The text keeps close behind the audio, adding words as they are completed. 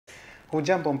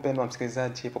Hujambo mpendwa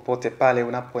msikilizaji popote pale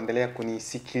unapoendelea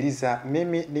kunisikiliza.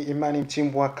 Mimi ni Imani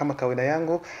Mcimbwa kama kawaida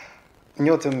yangu.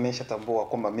 Nyote mmeshatambua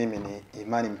kwamba mimi ni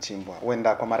Imani Mcimbwa.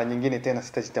 Wenda kwa mara nyingine tena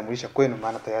sitajitambulisha kwenu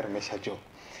maana tayari mmeshajua.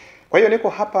 Kwa hiyo niko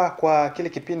hapa kwa kile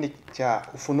kipindi cha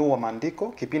ufunuo wa maandiko,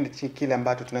 kipindi kile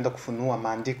ambacho tunaenda kufunua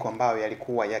maandiko ambayo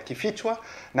yalikuwa yakifichwa,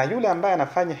 na yule ambaye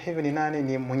anafanya hivyo ni nani?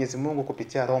 Ni Mwenyezi Mungu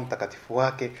kupitia Roho Mtakatifu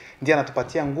wake. Ndiye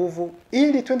anatupatia nguvu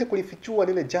ili twende kulifichua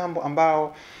lile jambo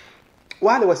ambao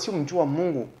wale wasiomjua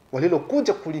Mungu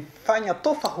walilokuja kulifanya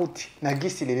tofauti na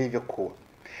gisi lilivyokuwa.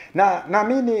 Na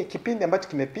naamini kipindi ambacho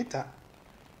kimepita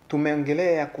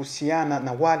tumeongelea kuhusiana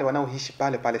na wale wanaoishi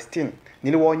pale Palestina.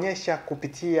 Niliwaonyesha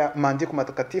kupitia maandiko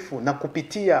matakatifu na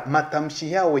kupitia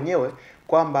matamshi yao wenyewe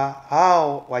kwamba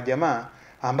hao wa jamaa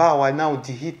ambao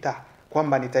wanaojiita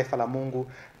kwamba ni taifa la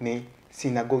Mungu ni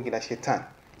sinagogi la shetani.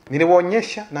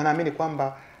 Niliwaonyesha na naamini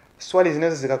kwamba swali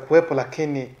zinaweza zikakuwepo,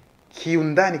 lakini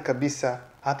kiundani kabisa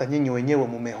hata nyinyi wenyewe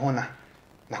mumeona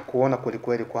na kuona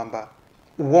kweli kwamba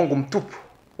uongo mtupu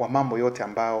wa mambo yote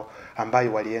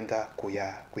ambayo walienda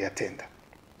kuyatenda.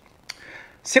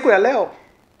 Siku ya leo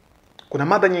kuna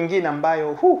mada nyingine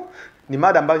ambayo ni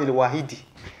mada ambayo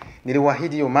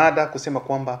niliwaahidi hiyo mada kusema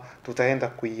kwamba tutaenda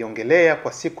kuiongelea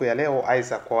kwa siku ya leo,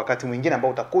 aidha kwa wakati mwingine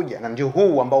ambao utakuja, na ndio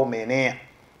huu ambao umeenea.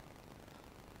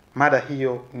 Mada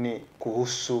hiyo ni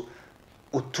kuhusu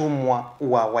utumwa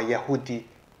wa Wayahudi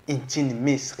nchini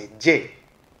Misri. Je,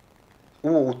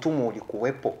 huo utumwa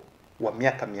ulikuwepo wa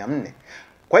miaka 400?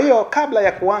 Kwa hiyo kabla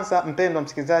ya kuanza, mpendwa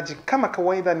msikilizaji, kama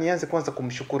kawaida nianze kwanza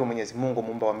kumshukuru Mwenyezi Mungu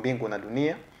muumba wa mbingu na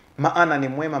dunia. Maana ni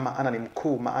mwema, maana ni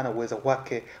mkuu, maana uwezo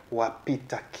wake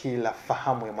wapita kila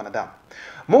fahamu ya mwanadamu.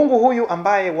 Mungu huyu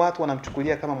ambaye watu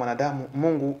wanamchukulia kama mwanadamu,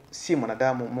 Mungu si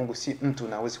mwanadamu, Mungu si mtu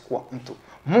na hawezi kuwa mtu.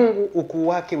 Mungu ukuu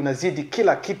wake unazidi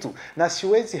kila kitu na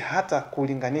siwezi hata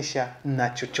kulinganisha na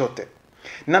chochote.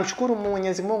 Namshukuru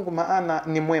Mwenyezi Mungu maana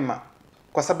ni mwema,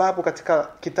 kwa sababu katika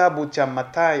kitabu cha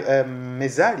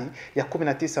Mezali ya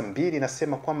 19:2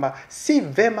 nasema kwamba si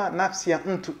vema nafsi ya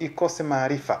mtu ikose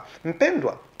maarifa.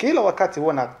 Mpendwa, kila wakati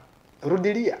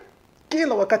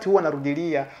huwa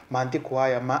narudilia maandiko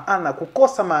haya, maana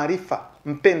kukosa maarifa,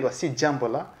 mpendwa, si jambo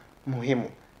la muhimu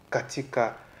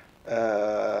katika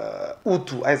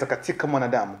utu, aidha katika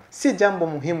mwanadamu. Si jambo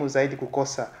muhimu zaidi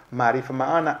kukosa maarifa,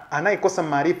 maana anayekosa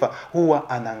maarifa huwa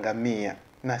anaangamia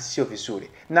na sio vizuri.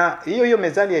 Na hiyo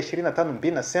Mezali ya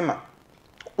 25:2 nasema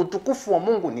utukufu wa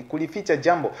Mungu ni kulificha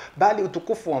jambo, bali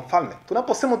utukufu wa mfalme.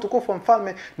 Tunaposema utukufu wa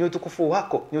mfalme ni utukufu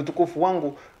wako, ni utukufu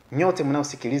wangu, nyote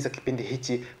mnaosikiliza kipindi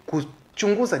hichi,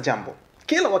 kuchunguza jambo.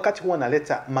 Kila wakati huwa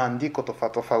naleta maandiko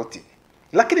tofauti.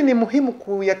 Lakini ni muhimu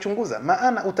kuyachunguza,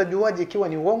 maana utajuaje ikiwa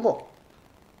ni uongo?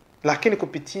 Lakini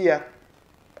kupitia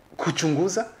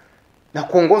kuchunguza na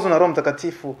kuongozwa na Roho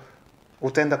Mtakatifu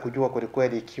utaenda kujua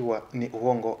kweli ikiwa ni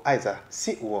uongo aidha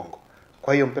si uongo.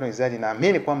 Kwa hiyo mpendwa msikilizaji,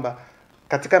 naamini kwamba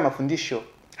katika mafundisho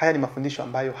haya ni mafundisho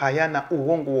ambayo hayana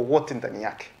uongo wowote ndani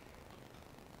yake.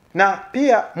 Na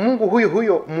pia Mungu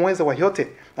huyo muweza wa yote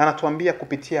anatuambia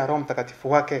kupitia Roho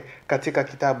Mtakatifu wake katika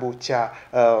kitabu cha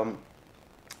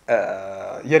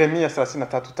Yeremia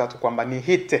 33:3 kwamba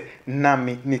nihite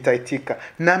nami nitaitika,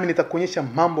 nami nitakuonyesha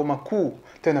mambo makuu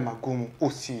tena magumu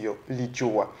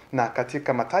usiyolijua. Na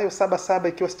katika Mathayo 7:7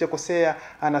 ikiwa sijakosea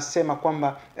anasema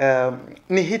kwamba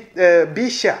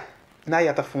bisha naye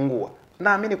atafungua.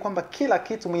 Naamini kwamba kila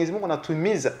kitu Mwenyezi Mungu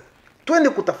anatuhimiza twende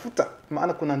kutafuta,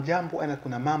 maana kuna jambo na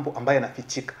kuna mambo ambayo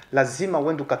yanafichika. Lazima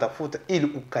uende ukatafuta ili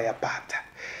ukayapata.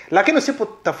 Lakini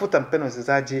usipotafuta, mpendwa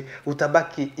msikilizaji,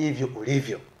 utabaki hivyo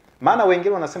ulivyo. Maana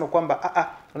wengine wanasema kwamba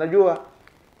unajua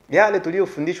yale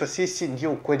tuliyofundishwa sisi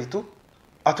ndio ukweli tu,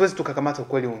 hatuwezi tukakamata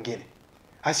ukweli mwingine,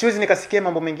 asiwezi nikasikia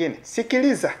mambo mengine.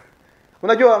 Sikiliza,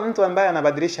 unajua mtu ambaye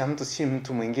anabadilisha mtu si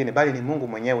mtu mwingine, bali ni Mungu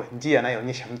mwenyewe ndiye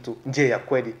anayeonyesha mtu njia ya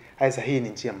kweli, aidha hii ni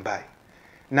njia mbaya.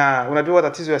 Na unajua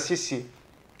tatizo ya sisi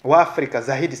wa Afrika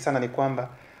zaidi sana ni kwamba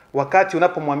wakati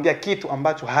unapomwambia kitu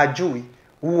ambacho hajui,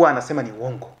 huwa anasema ni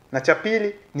uongo. Na cha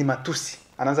pili ni matusi.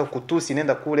 Anaanza kukutusi,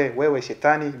 nenda kule wewe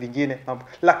shetani, vingine mambo.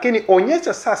 Lakini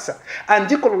onyesha sasa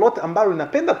andiko lolote ambalo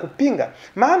linapenda kupinga.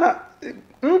 Maana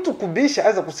mtu kubisha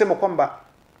aweza kusema kwamba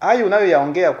hayo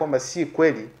unayoyaongea kwamba si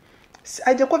kweli,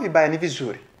 haijakuwa vibaya, ni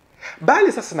vizuri.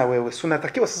 Bali sasa na wewe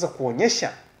unatakiwa sasa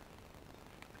kuonyesha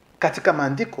katika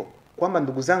maandiko kwamba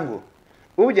ndugu zangu,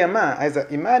 huyu jamaa aidha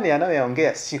imani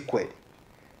anayoyaongea si kweli.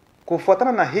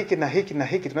 Kufuatana na hiki na hiki na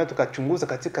hiki tunaweza tukachunguza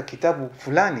katika kitabu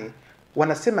fulani,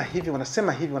 wanasema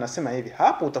hivi.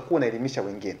 Hapo utakuwa unaelimisha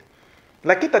wengine.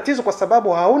 Lakini tatizo kwa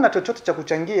sababu hauna chochote cha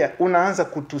kuchangia, unaanza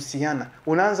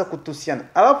kutusiana.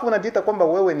 Alafu unajiita kwamba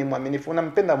wewe ni mwaminifu,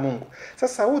 unampenda Mungu.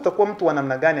 Sasa wewe utakuwa mtu wa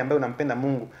namna gani ambaye unampenda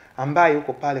Mungu, ambaye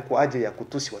uko pale kwa ajili ya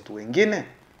kutusi watu wengine?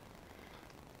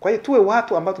 Kwa hiyo tuwe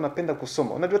watu ambao tunapenda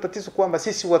kusoma. Unajua tatizo kwamba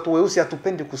sisi watu weusi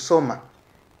hatupendi kusoma.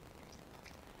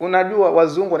 Unajua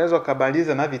wazungu wanaweza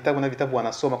wakabaliza na vitabu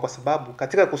wanasoma, kwa sababu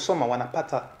katika kusoma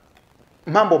wanapata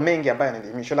mambo mengi ambayo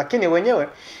yanaelimishwa. Lakini wenyewe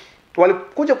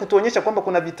walikuja kutuonyesha kwamba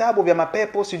kuna vitabu vya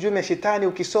mapepo, sijui meshetani,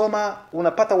 ukisoma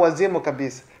unapata wazimu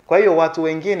kabisa. Kwa hiyo watu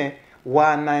wengine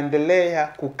wanaendelea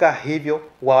kukaa hivyo,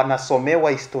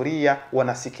 wanasomewa historia,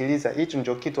 wanasikiliza. Hicho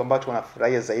ndio kitu ambacho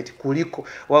wanafurahia zaidi kuliko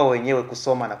wao wenyewe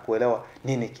kusoma na kuelewa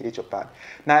nini kilicho pale.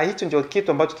 Na hicho ndio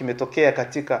kitu ambacho kimetokea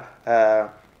katika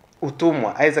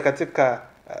utumwa, aidha katika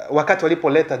wakati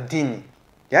walipoleta dini.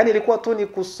 Yaani ilikuwa tu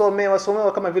ni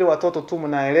somewa kama vile watoto tu,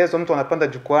 mnaelezwa, mtu anapanda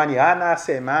jukwani,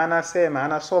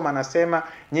 anasema,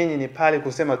 nyinyi ni pale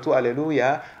kusema tu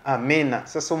haleluya, amina.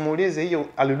 Sasa muulize hiyo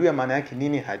haleluya maana yake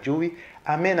nini, hajui.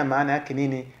 Amina maana yake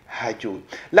nini, hajui.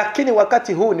 Lakini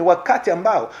wakati huu ni wakati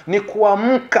ambao ni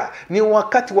kuamka, ni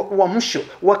wakati wa uamsho,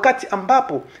 wakati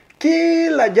ambapo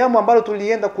kila jambo ambalo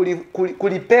tulienda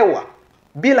kulipewa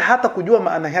bila hata kujua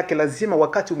maana yake, lazima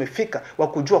wakati umefika wa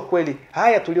kujua kweli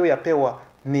haya tuliyoyapewa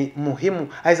ni muhimu,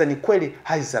 aidha ni kweli,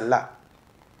 aidha la.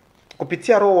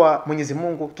 Kupitia Roho wa Mwenyezi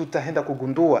Mungu tutaenda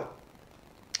kugundua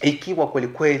ikiwa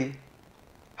kweli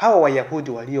hawa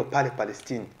Wayahudi walio pale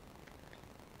Palestina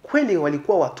kweli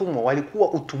walikuwa watumwa,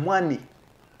 walikuwa utumwani.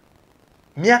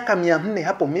 Miaka 400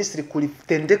 hapo Misri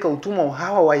kulitendeka utumwa wa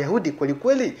hawa Wayahudi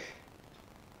kweli.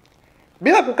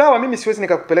 Bila kukawa, mimi siwezi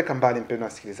nikakupeleka mbali mpendwa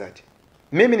msikilizaji.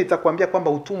 Mimi nitakwambia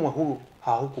kwamba utumwa huu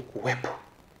haukukuwepo.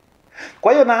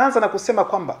 Kwa hiyo naanza na kusema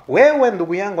kwamba wewe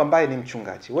ndugu yangu ambaye ni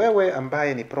mchungaji, wewe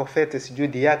ambaye ni profete, sijui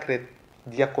diacre,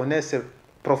 diaconesse,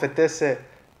 prophétesse,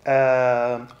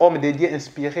 homme de Dieu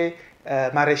inspiré,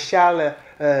 maréchal,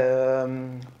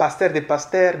 pasteur de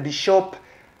pasteur, bishop,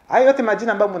 hayo yote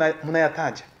majina ambayo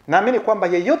mnayataja. Naamini kwamba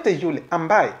yeyote yule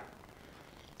ambaye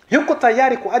yuko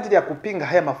tayari kwa ajili ya kupinga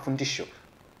haya mafundisho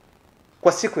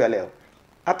kwa siku ya leo,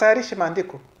 atayarishe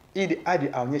maandiko ili aje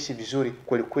aonyeshe vizuri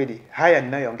kweli haya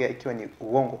ninayoongea ikiwa ni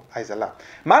uongo aidha la.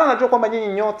 Maana najua kwamba nyinyi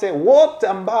nyote wote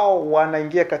ambao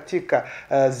wanaingia katika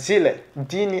zile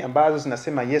dini ambazo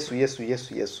zinasema Yesu,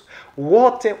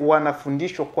 wote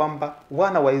wanafundishwa kwamba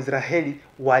wana wa Israeli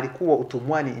walikuwa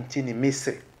utumwani nchini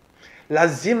Misri.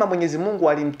 Lazima Mwenyezi Mungu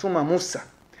alimtuma Musa.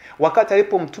 Wakati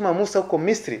alipomtuma Musa huko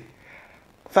Misri,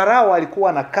 Farao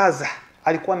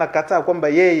alikuwa nakataa kwamba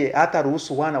yeye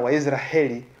hataruhusu wana wa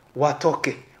Israeli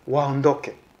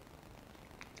waondoke.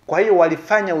 Kwa hiyo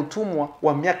walifanya utumwa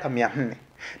wa miaka 400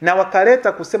 na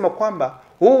wakaleta kusema kwamba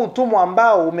huu utumwa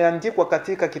ambao umeandikwa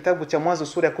katika kitabu cha Mwanzo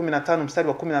sura ya 15 mstari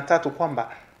wa 13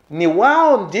 kwamba ni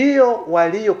wao ndio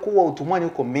waliokuwa utumwani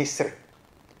huko Misri.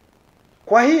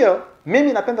 Kwa hiyo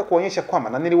mimi napenda kuonyesha kwamba,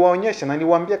 na niliwaonyesha na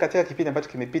niliwaambia katika kipindi ambacho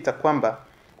kimepita kwamba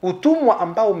utumwa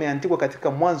ambao umeandikwa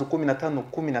katika Mwanzo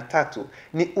 15:13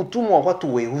 ni utumwa wa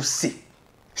watu weusi.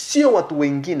 Sio watu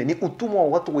wengine, ni utumwa wa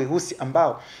watu weusi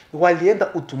ambao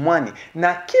walienda utumwani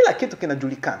na kila kitu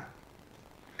kinajulikana.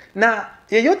 Na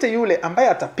yeyote yule ambaye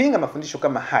atapinga mafundisho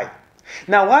kama haya,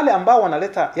 na wale ambao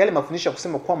wanaleta yale mafundisho ya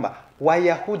kusema kwamba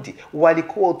Wayahudi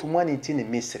walikuwa utumwani nchini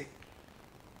Misri,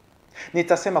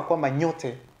 nitasema kwamba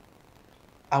nyote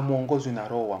hamuongozwi na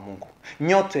Roho wa Mungu.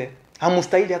 Nyote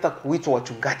hamustahili hata kuitwa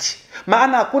wachungaji.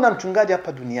 Maana hakuna mchungaji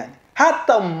hapa duniani,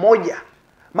 hata mmoja.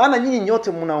 Maana nyinyi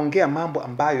nyote mnaongea mambo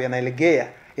ambayo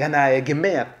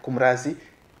yanaegemea kumrazi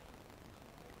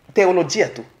teolojia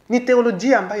tu. Ni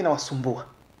teolojia ambayo inawasumbua.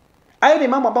 Hayo ni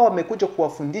mambo ambayo wamekuja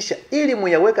kuwafundisha ili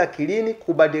muyaweka akilini,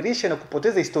 kubadilisha na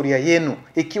kupoteza historia yenu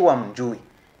ikiwa mjui.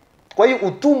 Kwa hiyo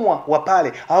utumwa wa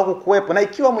pale haukukuwepo, na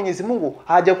ikiwa Mwenyezi Mungu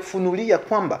hajakufunulia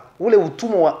kwamba ule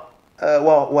utumwa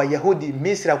wa Yahudi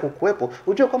Misri haukukuwepo,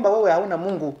 ujue kwamba wewe hauna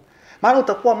Mungu. Maana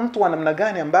utakuwa mtu wa namna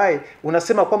gani ambaye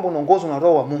unasema kwamba unaongozwa na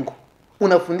Roho wa Mungu,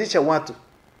 unafundisha watu,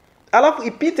 alafu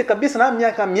ipite kabisa na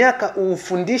miaka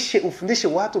ufundishe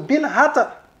watu bila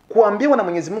hata kuambiwa na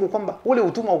Mwenyezi Mungu kwamba ule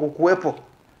utumwa haukukuwepo.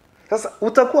 Sasa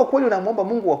utakuwa kweli unamwomba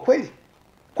Mungu wa kweli?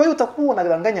 Kwa hiyo utakuwa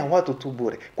unadanganya watu tu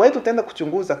bure. Kwa hiyo tutaenda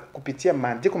kuchunguza kupitia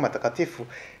maandiko matakatifu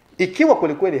ikiwa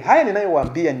kweli haya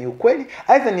ninayowaambia ni ukweli,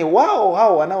 aidha ni wao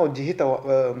hao wanaojiita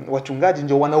wachungaji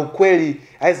ndio wana ukweli,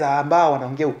 aidha ambao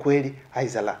wanaongea ukweli,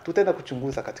 aidha la. Tutaenda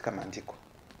kuchunguza katika maandiko.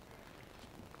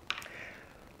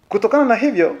 Kutokana na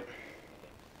hivyo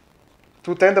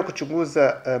tutaenda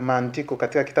kuchunguza maandiko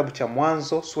katika kitabu cha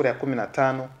Mwanzo sura ya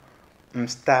 15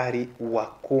 mstari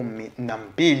wa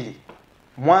 12.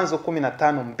 Mwanzo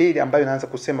 15:2 ambayo inaanza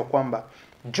kusema kwamba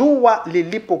jua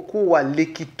lilipokuwa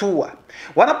likitua.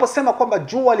 Wanaposema kwamba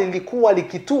jua lilikuwa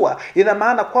likitua, ina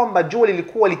maana kwamba jua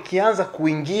lilikuwa likianza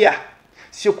kuingia,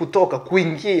 sio kutoka,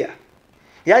 kuingia.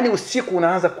 Yaani usiku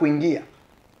unaanza kuingia.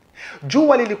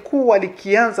 Jua lilikuwa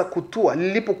likianza kutua,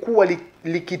 lilipokuwa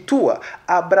likitua,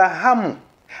 Abrahamu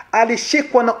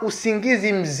alishikwa na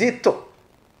usingizi mzito.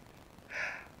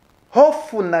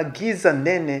 Hofu na giza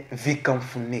nene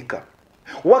vikamfunika.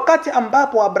 Wakati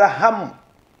ambapo Abrahamu,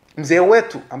 mzee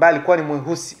wetu ambaye alikuwa ni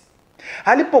mweusi,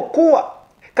 alipokuwa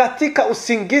katika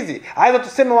usingizi, aidha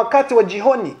tuseme wakati wa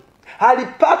jioni,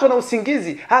 alipatwa na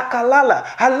usingizi, akalala,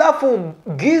 halafu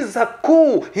giza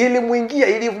kuu ilimwingia,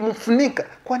 ilimfunika.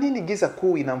 Kwa nini giza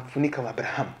kuu inamfunika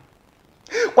Abrahamu?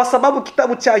 Kwa sababu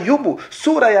kitabu cha Ayubu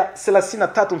sura ya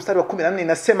 33 mstari wa 14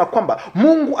 inasema kwamba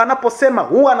Mungu anaposema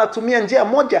huwa anatumia njia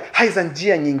moja haiza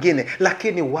njia nyingine,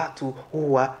 lakini watu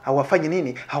huwa hawafanyi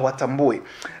nini? Hawatambui.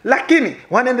 Lakini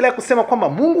wanaendelea kusema kwamba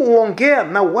Mungu huongea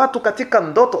na watu katika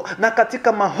ndoto na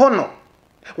katika maono,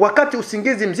 wakati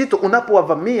usingizi mzito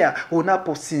unapowavamia,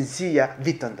 unaposinzia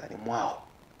vitandani mwao.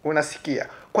 Unasikia?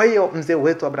 Kwa hiyo mzee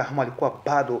wetu Abrahamu alikuwa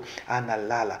bado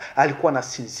analala, alikuwa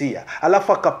anasinzia,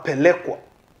 alafu akapelekwa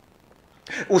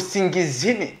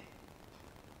usingizini.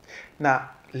 Na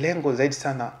lengo zaidi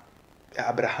sana ya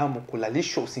Abrahamu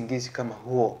kulalishwa usingizi kama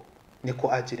huo ni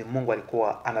kwa ajili Mungu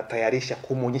alikuwa anatayarisha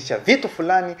kumuonyesha vitu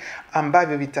fulani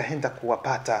ambavyo vitaenda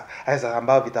kuwapata,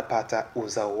 ambavyo vitapata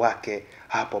uzao wake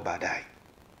hapo baadaye.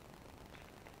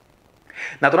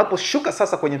 Na tunaposhuka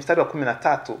sasa kwenye mstari wa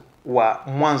 13 wa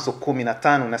Mwanzo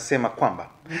 15 unasema kwamba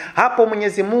hapo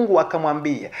Mwenyezi Mungu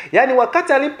akamwambia, yani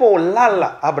wakati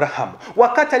alipolala Abrahamu,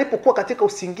 wakati alipokuwa katika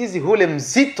usingizi ule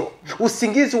mzito,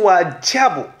 usingizi wa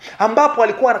ajabu ambapo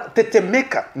alikuwa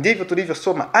anatetemeka, ndivyo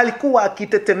tulivyosoma, alikuwa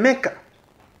akitetemeka,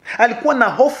 alikuwa na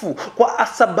hofu kwa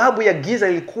sababu ya giza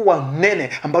lilikuwa nene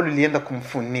ambalo lilienda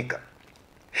kumfunika.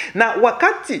 Na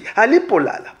wakati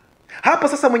alipolala hapo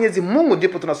sasa Mwenyezi Mungu,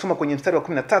 ndipo tunasoma kwenye mstari wa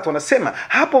 13 anasema,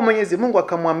 hapo Mwenyezi Mungu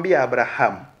akamwambia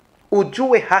Abrahamu,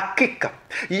 ujue hakika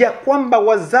ya kwamba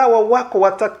wazawa wako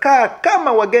watakaa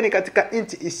kama wageni katika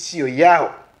nchi isiyo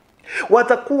yao.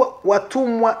 Watakuwa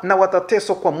watumwa na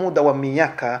watateswa kwa muda wa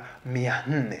miaka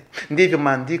 400. Ndivyo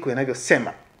maandiko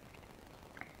yanavyosema.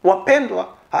 Wapendwa,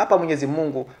 hapa Mwenyezi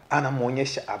Mungu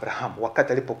anamuonyesha Abrahamu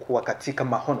wakati alipokuwa katika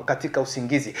maono, katika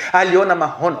usingizi. Aliona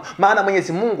maono, maana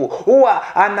Mwenyezi Mungu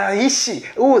huwa anaishi,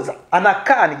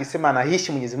 anakaa, nikisema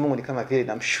anaishi Mwenyezi Mungu ni kama vile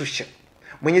namshusha.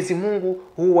 Mwenyezi Mungu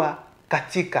huwa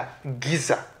katika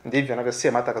giza. Ndivyo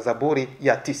anavyosema hata Zaburi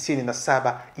ya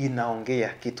 97 inaongea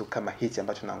kitu kama hichi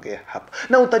ambacho naongea hapa.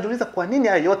 Na utajiuliza kwa nini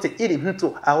haya yote? Ili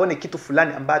mtu aone kitu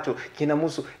fulani ambacho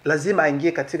kinamhusu, lazima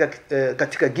aingie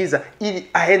katika giza ili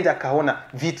aende akaona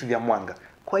vitu vya mwanga.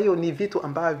 Kwa hiyo ni vitu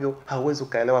ambavyo hauwezi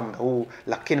kaelewa muda huu,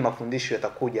 lakini mafundisho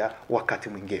yatakuja wakati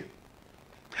mwingine.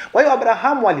 Kwa hiyo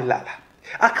Abrahamu alilala,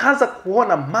 akaanza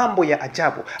kuona mambo ya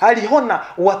ajabu. Aliona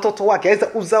watoto wake, aidha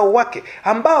uzao wake,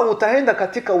 ambao utaenda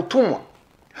katika utumwa,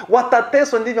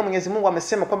 watateswa. Ndivyo Mwenyezi Mungu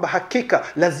amesema kwamba hakika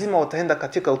lazima wataenda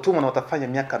katika utumwa na watafanya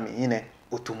miaka 400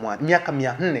 utumwani, miaka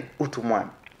 400 utumwani.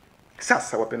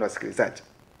 Sasa wapendwa wasikilizaji,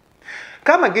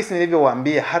 kama gisi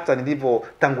nilivyowaambia, hata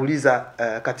nilivyotanguliza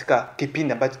katika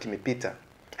kipindi ambacho kimepita,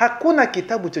 hakuna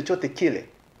kitabu chochote kile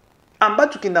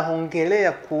ambacho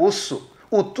kinaongelea kuhusu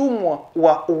utumwa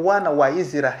wa wana wa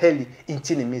Israeli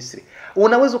nchini Misri.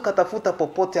 Unaweza ukatafuta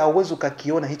popote, hauwezi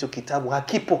ukakiona hicho kitabu.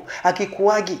 Hakipo,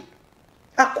 hakikuagi.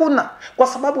 Hakuna, kwa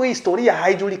sababu hii historia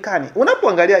haijulikani.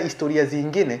 Unapoangalia historia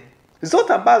zingine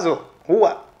zote ambazo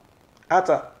huwa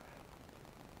hata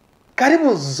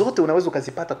karibu zote unaweza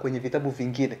ukazipata kwenye vitabu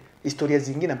vingine, historia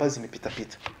zingine ambazo zimepita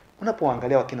pita.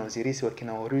 Unapoangalia wakina Ozirisi,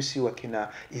 wakina Horusi, wakina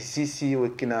Isisi,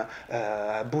 wakina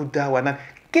Buddha, wanani,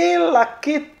 kila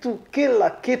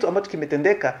kitu ambacho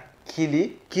kimetendeka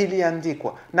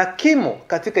kiliandikwa na kimo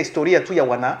katika historia tu ya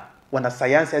wana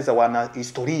sayansi au wana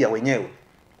historia wenyewe.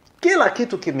 Kila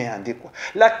kitu kimeandikwa.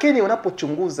 Lakini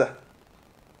unapochunguza,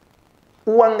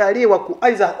 uangalie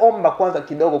aiza omba kwanza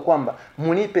kidogo kwamba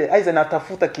munipe, aiza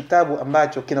natafuta kitabu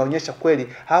ambacho kinaonyesha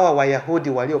kweli hawa Wayahudi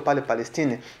walio pale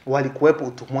Palestina walikuwepo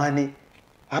utumwani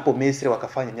hapo Misri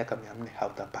wakafanya miaka 400,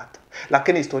 hautapata.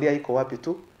 Lakini historia iko wapi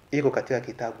tu? Iko katika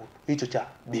kitabu hicho cha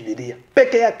Biblia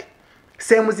peke yake.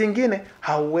 Sehemu zingine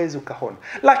hauwezi ukaona.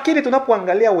 Lakini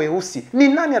tunapoangalia weusi, ni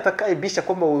nani atakayebisha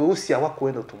kwamba weusi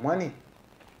hawakuenda utumwani?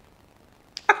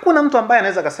 Hakuna mtu ambaye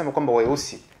anaweza kusema kwamba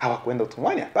weusi hawakuenda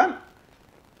utumwani, hapana.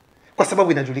 Kwa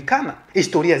sababu inajulikana,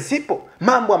 historia zipo,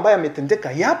 mambo ambayo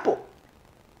yametendeka yapo.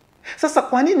 Sasa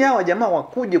kwa nini hawa jamaa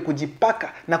wakuje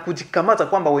kujipaka na kujikamata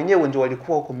kwamba wenyewe ndio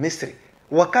walikuwa huko Misri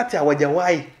wakati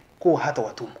hawajawahi kuwa hata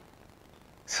watumwa?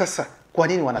 Sasa Kwa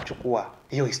nini wanachukua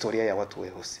hiyo historia ya watu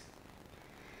weusi?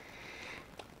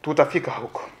 Tutafika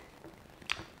huko.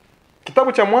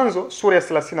 Kitabu cha Mwanzo sura ya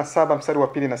 37 mstari wa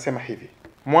 2 nasema hivi.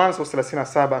 Mwanzo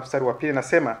 37 mstari wa 2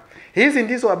 nasema, hizi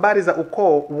ndizo habari za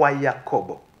ukoo wa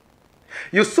Yakobo.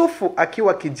 Yusufu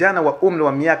akiwa kijana wa umri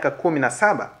wa miaka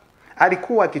 17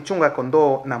 alikuwa akichunga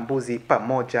kondoo na mbuzi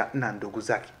pamoja na ndugu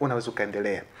zake. Unaweza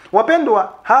kaendelea.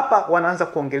 Wapendwa, hapa wanaanza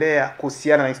kuongelea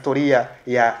kuhusiana na historia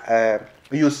ya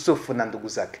Yusufu na ndugu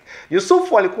zake.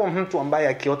 Yusufu alikuwa mtu ambaye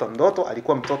akiota ndoto,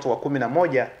 alikuwa mtoto wa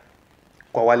 11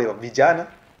 kwa wale wa vijana,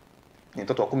 ni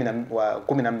mtoto wa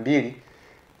 12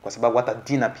 kwa sababu hata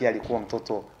Dina pia alikuwa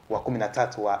mtoto wa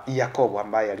 13 wa Yakobo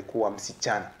ambaye alikuwa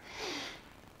msichana.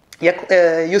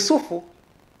 Yusufu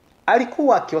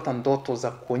alikuwa akiota ndoto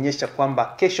za kuonyesha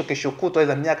kwamba kesho kutwa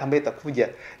za miaka ambayo itakuja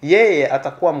yeye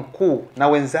atakuwa mkuu na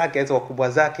wenzake hizo wakubwa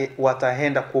zake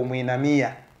wataenda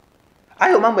kumuinamia.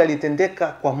 Hayo mambo yalitendeka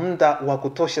kwa muda wa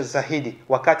kutosha zaidi.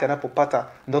 Wakati anapopata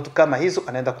ndoto kama hizo,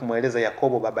 anaenda kumueleza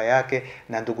Yakobo baba yake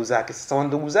na ndugu zake. Sasa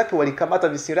ndugu zake walikamata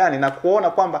visirani na kuona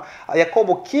kwamba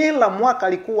Yakobo kila mwaka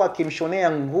alikuwa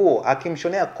akimshonea nguo,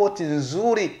 akimshonea koti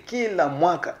nzuri kila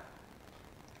mwaka.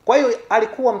 Kwa hiyo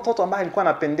alikuwa mtoto ambaye alikuwa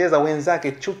anapendeza,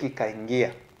 wenzake chuki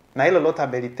kaingia. Na hilo lote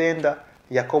amelitenda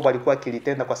Yakobo alikuwa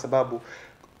akilitenda kwa sababu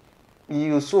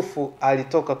Yusufu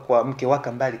alitoka kwa mke wake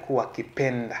ambaye alikuwa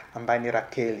akipenda, ambaye ni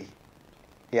Rakeli.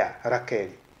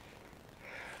 Rakeli.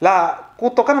 La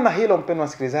kutokana na hilo, mpendwa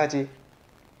msikilizaji,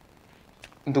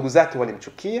 ndugu zake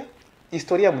walimchukia.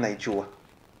 Historia mnaijua.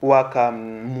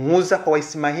 Wakamuuza kwa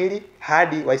Waismaili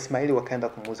hadi Waismaili wakaenda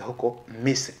kumuuza huko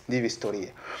Misri. Ndivyo historia.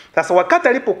 Sasa wakati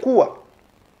alipokuwa,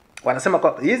 wanasema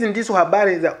kwa hizi ndizo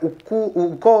habari za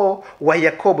ukoo wa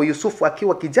Yakobo. Yusufu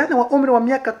akiwa kijana wa umri wa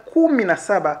miaka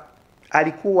 17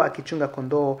 alikuwa akichunga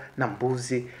kondoo na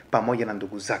mbuzi pamoja na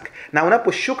ndugu zake. Na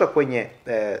unaposhuka kwenye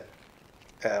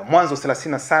Mwanzo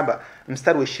 37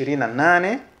 mstari wa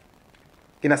 28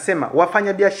 inasema,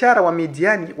 wafanyabiashara wa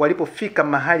Midiani walipofika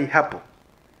mahali hapo,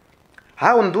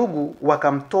 hao ndugu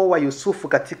wakamtoa Yusufu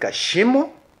katika shimo,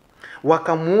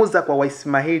 wakamuuza kwa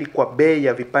Waismaili kwa bei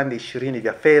ya vipande 20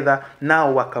 vya fedha,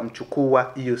 nao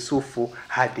wakamchukua Yusufu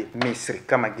hadi Misri,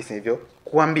 kama jinsi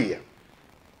nilivyokuambia.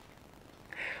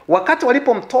 Wakati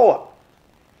walipomtoa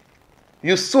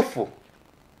Yusufu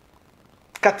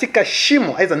katika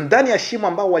shimo, aidha ndani ya shimo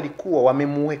ambao walikuwa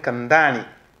wamemuweka ndani,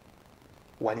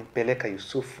 walimpeleka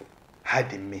Yusufu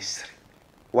hadi Misri.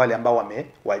 Wale ambao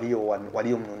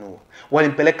waliomnunua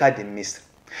walimpeleka hadi Misri.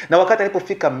 Na wakati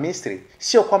alipofika Misri,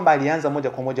 sio kwamba alianza moja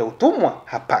kwa moja utumwa,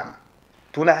 hapana.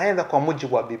 Tunaanza kwa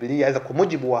mujibu wa Biblia, aidha kwa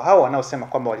mujibu wa hao wanaosema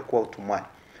kwamba walikuwa utumwani.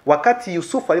 Wakati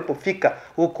Yusufu alipofika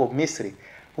huko Misri,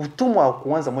 utumwa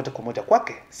haukuanza moja kwa moja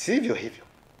kwake, sivyo hivyo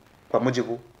kwa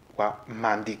mujibu wa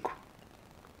maandiko.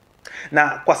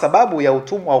 Na kwa sababu ya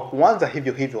utumwa haukuanza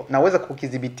hivyo, naweza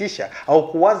kukidhibitisha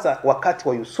au kuanza wakati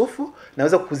wa Yusufu,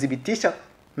 naweza kukudhibitisha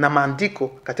na maandiko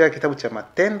katika kitabu cha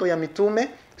Matendo ya Mitume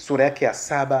sura yake ya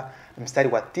 7 mstari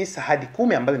wa 9 hadi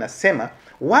 10, ambayo inasema,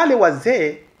 wale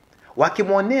wazee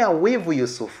wakimwonea wivu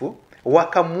Yusufu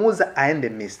wakamuuza aende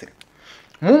Misri.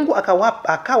 Mungu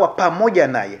akawa pamoja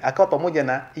naye, akawa pamoja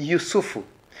na Yusufu,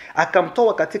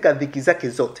 akamtoa katika dhiki zake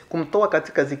zote. Kumtoa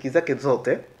katika dhiki zake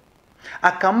zote,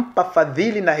 akampa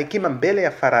fadhili na hekima mbele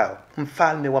ya Farao,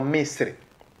 mfalme wa Misri.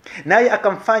 Naye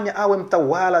akamfanya awe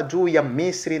mtawala juu ya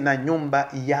Misri na nyumba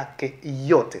yake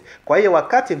yote. Kwa hiyo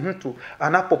wakati mtu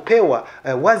anapopewa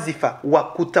wazifa wa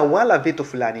kutawala vitu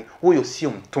fulani, huyo sio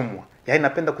mtumwa. Yaani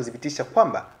napenda kudhibitisha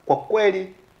kwamba kwa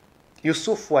kweli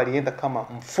Yusufu alienda kama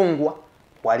mfungwa,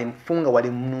 walimfunga,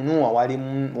 walimnunua,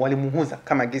 walimuuza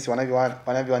kama jinsi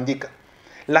wanavyoandika.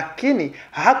 Lakini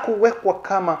hakuwekwa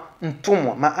kama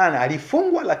mtumwa, maana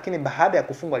alifungwa, lakini baada ya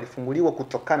kufungwa alifunguliwa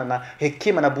kutokana na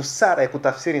hekima na busara ya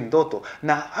kutafsiri ndoto.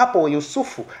 Na hapo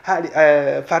Yusufu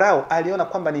Farao aliona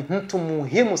kwamba ni mtu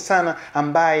muhimu sana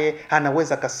ambaye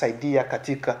anaweza kusaidia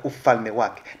katika ufalme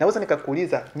wake. Naweza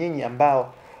nikakuuliza nyinyi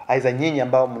ambao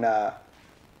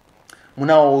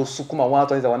mnaosukuma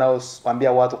watu, aidha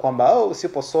wanaoambia watu kwamba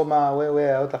usiposoma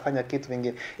wewe hautafanya kitu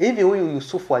kingine. Hivi huyu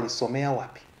Yusufu alisomea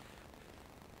wapi?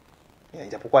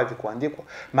 Ijapokuwa hivi kuandikwa,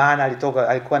 maana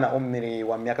alikuwa na umri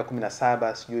wa miaka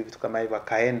 17, sijui vitu kama hivyo,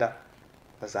 akaenda.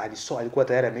 Sasa alikuwa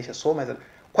tayari ameshasoma.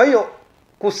 Kwa hiyo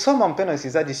kusoma, mpendwa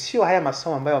msikilizaji, sio haya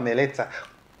masomo ambayo wameleta.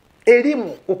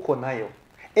 Elimu uko nayo.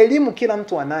 Elimu kila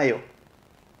mtu anayo.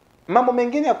 Mambo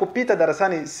mengine ya kupita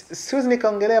darasani siwezi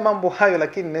nikaongelea mambo hayo,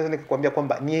 lakini naweza nikakwambia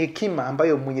kwamba ni hekima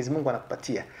ambayo Mwenyezi Mungu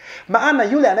anakupatia. Maana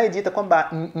yule anayejiita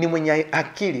kwamba ni mwenye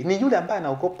akili ni yule ambaye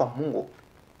anaogopa Mungu.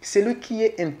 Celui qui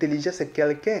est intelligent, c'est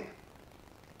quelqu'un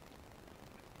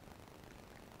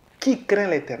qui craint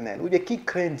l'Éternel, ou bien qui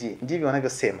craint Dieu, ndivyo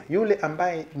wanavyosema. Yule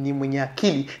ambaye ni mwenye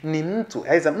akili ni mtu,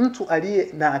 aidha mtu aliye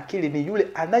na akili ni yule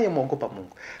anayemwogopa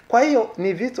Mungu. Kwa hiyo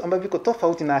ni vitu ambavyo viko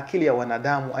tofauti na akili ya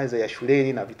wanadamu, aidha ya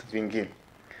shuleni na vitu vingine.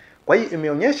 Kwa hiyo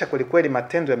imeonyesha kweli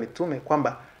Matendo ya Mitume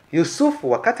kwamba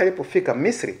Yusufu wakati alipofika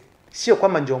Misri sio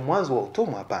kwamba ndio mwanzo wa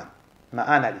utumwa, hapana.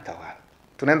 Maana alitawala.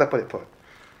 Tunaenda pole.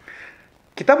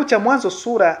 Kitabu cha Mwanzo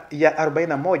sura ya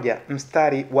 41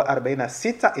 mstari wa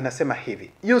 46 inasema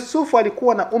hivi: Yusufu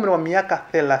alikuwa na umri wa miaka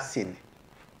 30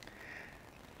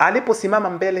 aliposimama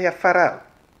mbele ya Farao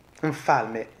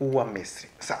mfalme wa Misri.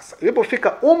 Sasa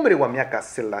ilipofika umri wa miaka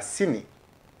 30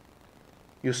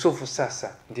 Yusufu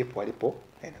sasa ndipo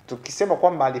alipoenda. Tukisema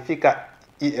kwamba alifika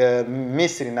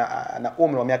Misri na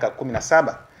umri wa miaka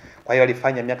 17, kwa hiyo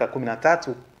alifanya miaka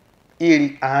 13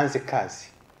 ili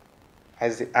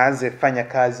aanze fanya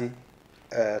kazi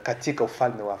katika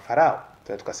ufalme wa Farao.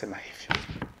 Tukasema hivyo.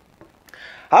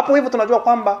 Hapo hivyo tunajua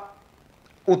kwamba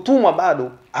utumwa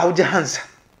bado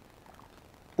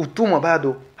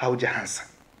haujaanza.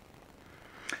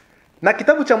 Na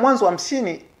kitabu cha Mwanzo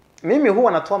 50, mimi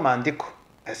huwa natoa maandiko,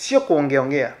 sio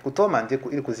kuongea, kutoa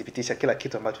maandiko ili kudhibitisha kila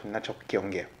kitu ambacho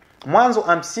ninachokiongea. Mwanzo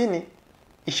 50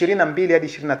 22 hadi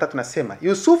 23 nasema,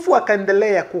 Yusufu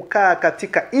akaendelea kukaa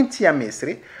katika nchi ya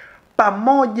Misri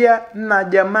pamoja na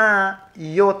jamaa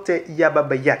yote ya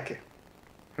baba yake.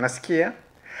 Nasikia?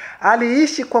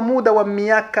 Aliishi kwa muda wa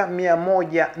miaka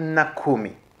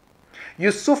 110.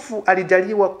 Yusufu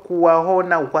alijaliwa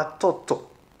kuwaona watoto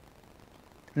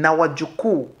na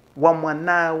wajukuu wa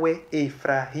mwanawe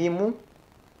Efrahimu,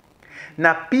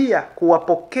 na pia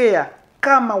kuwapokea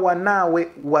kama wanawe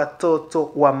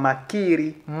watoto wa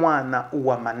Makiri mwana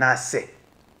wa Manase.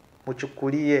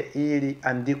 Mchukulie ili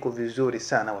andiko vizuri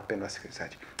sana, wapendwa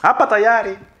wasikilizaji. Hapa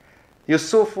tayari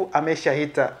Yusufu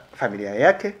ameshaita familia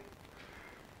yake,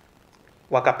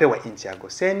 wakapewa nchi ya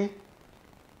Goseni.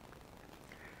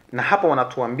 Na hapa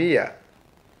wanatuambia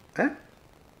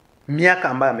miaka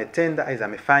ambayo ametenda, aidha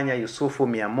amefanya Yusufu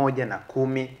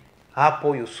 110.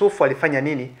 Hapo Yusufu alifanya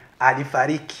nini?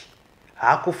 Alifariki.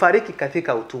 Hakufariki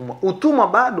katika utumwa. Utumwa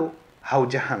bado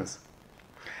haujaanza.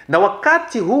 Na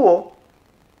wakati huo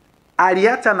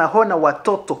aliacha naona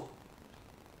watoto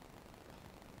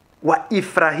wa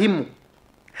Efrahimu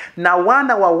na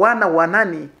wana wa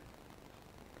nani?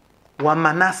 Wa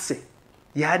Manase.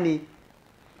 Yani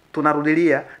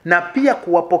tunarudilia, na pia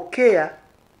kuwapokea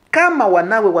kama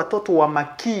wanawe watoto wa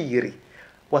Makiri.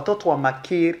 Watoto wa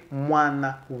Makiri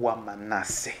mwana wa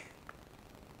Manase.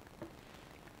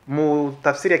 Mu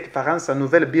tafsiri ya Kifaransa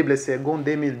Nouvelle Bible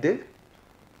Seconde 2002,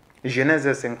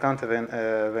 Genèse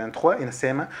 50-23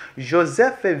 inasema,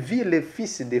 Joseph vit les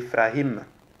fils d'Ephraïm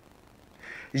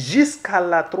jusqu'à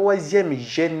la 3e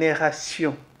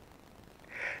génération.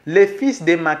 Les fils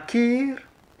de Makir,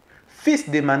 fils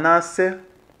de Manasse,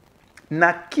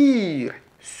 naquirent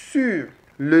sur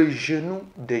le genou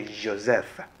de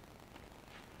Joseph.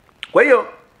 Kwa hiyo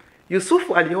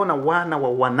Yusufu aliona wana wa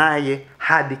wanaye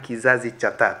hadi kizazi cha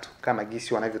 3, kama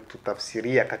gisi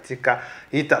wanavyotafsiria katika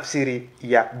hii tafsiri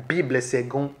ya Bible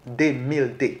Seconde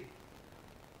 2002.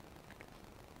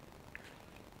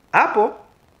 Hapo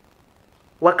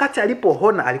wakati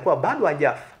alipoona alikuwa bado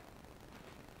hajafa.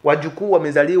 Wajukuu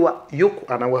wamezaliwa,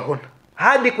 yuko anawaona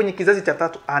hadi kwenye kizazi cha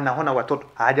 3, anaona watoto,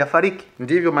 hajafariki.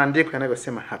 Ndivyo maandiko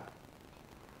yanavyosema hapa.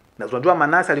 Na tunajua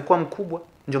Manase alikuwa mkubwa,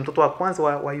 ndio mtoto wa kwanza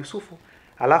wa Yusufu,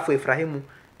 alafu Efrahimu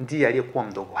ndiye aliyekuwa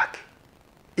mdogo wake.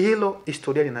 Hilo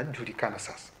historia linajulikana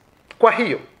sasa. Kwa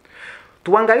hiyo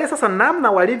tuangalie sasa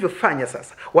namna walivyofanya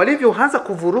sasa. Walivyoanza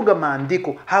kuvuruga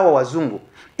maandiko hawa wazungu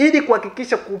ili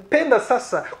kuhakikisha kupenda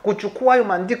sasa kuchukua hayo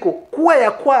maandiko kuwa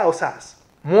ya kwao sasa.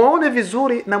 Muone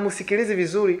vizuri na msikilize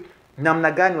vizuri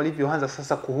namna gani walivyoanza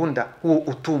sasa kuunda huo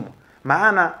utumwa.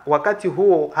 Maana wakati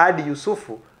huo hadi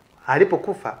Yusufu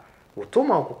alipokufa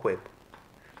utumwa haukukuwepo.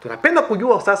 Tunapenda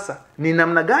kujua sasa ni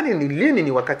namna gani, ni lini,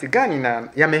 ni wakati gani, na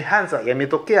yameanza,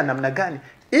 yametokea namna gani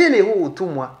ili huu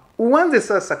utumwa uanze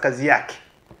sasa kazi yake.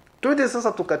 Tuende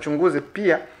sasa tukachunguze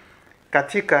pia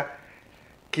katika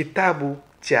kitabu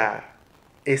cha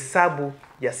Hesabu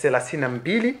ya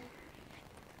 32,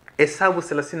 Hesabu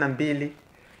 32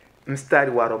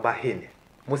 mstari wa 40.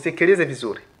 Msikilize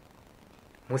vizuri.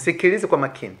 Msikilize kwa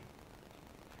makini.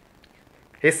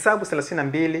 Hesabu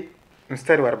 32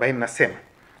 mstari wa 40 nasema,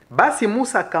 basi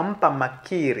Musa akampa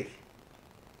Makiri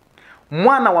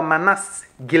mwana wa Manase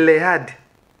Gilead,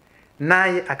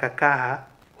 naye akakaa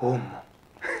humo.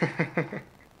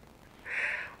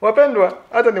 Wapendwa,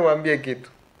 hata niwaambie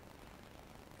kitu.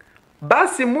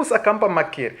 Basi Musa akampa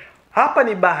Makiri. Hapa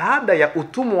ni baada ya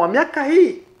utumwa wa miaka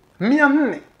hii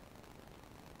 400.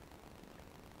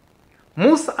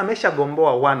 Musa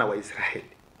ameshagomboa wana wa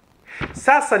Israeli.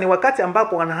 Sasa ni wakati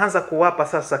ambapo wanaanza kuwapa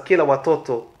sasa kila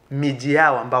watoto miji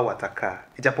yao ambao watakaa.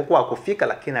 Ijapokuwa hakufika,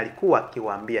 lakini alikuwa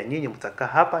akiwaambia, nyinyi mtakaa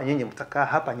hapa, nyinyi mtakaa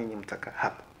hapa, nyinyi mtakaa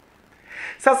hapa.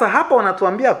 Sasa hapa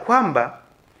wanatuambia kwamba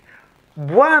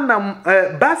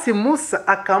basi Musa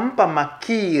akampa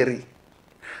Makiri.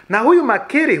 Na huyu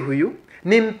Makiri huyu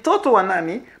ni mtoto wa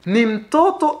nani? Ni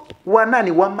mtoto wa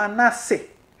nani? Wa Manase.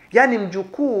 Yaani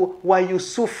mjukuu wa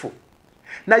Yusufu.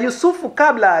 Na Yusufu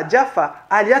kabla hajafa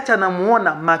aliacha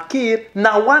namuona Makiri,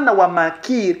 na wana wa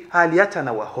Makiri aliacha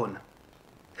na wahona.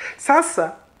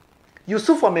 Sasa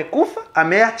Yusufu amekufa,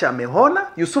 ameacha amehona.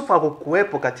 Yusufu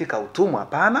hakukuwepo katika utumwa,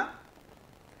 hapana.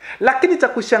 Lakini cha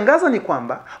kushangaza ni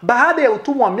kwamba baada ya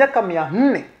utumwa wa miaka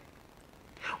 400,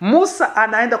 Musa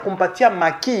anaenda kumpatia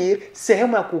Makiri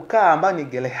sehemu ya kukaa ambayo ni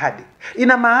Gileadi.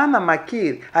 Ina maana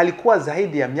Makiri alikuwa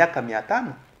zaidi ya miaka 500.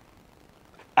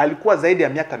 Alikuwa zaidi ya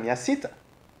miaka 600.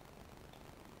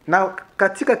 Na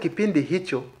katika kipindi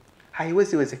hicho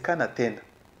haiwezi wezekana tena.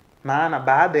 Maana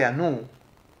baada ya Nuhu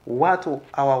watu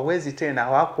hawawezi tena,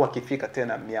 hawakuwa wakifika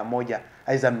tena 100,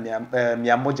 aiza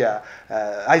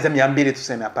 200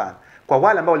 tuseme, hapana. Kwa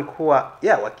wale ambao walikuwa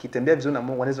wakitembea vizuri na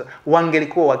Mungu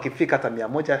wangelikuwa wakifika hata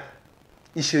 120,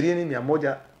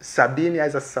 170,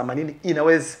 aiza 80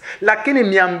 inaweza. Lakini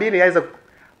 200 aiza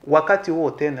wakati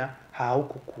huo tena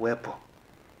haukukuwepo.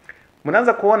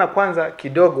 Mnaanza kuona kwanza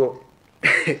kidogo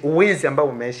uwizi ambao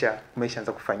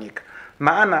umeshaanza kufanyika.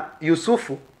 Maana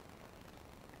Yusufu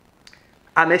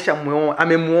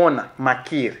amemuona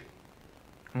Makiri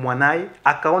mwanae,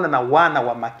 akaona na wana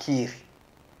wa Makiri,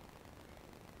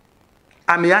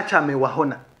 ameacha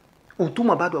amewahona.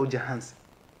 Utumwa bado haujaanza.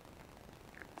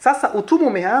 Sasa utumwa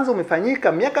umeanza,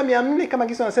 umefanyika miaka 400 kama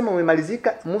kisa wanasema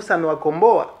umemalizika. Musa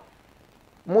amewakomboa.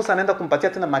 Musa anaenda kumpatia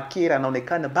tena Makiri,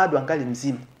 anaonekana bado angali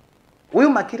mzima. Huyu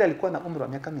Makiri alikuwa na umri wa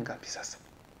miaka mingapi sasa?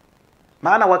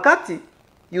 Maana wakati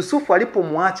Yusufu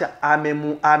alipomwacha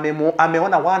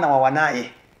ameona wana wa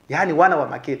wanaye, yani wana wa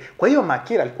Makiri. Kwa hiyo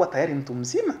Makiri alikuwa tayari mtu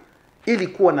mzima ili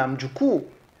kuwa na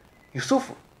mjukuu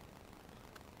Yusufu.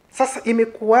 Sasa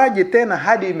imekuwaje tena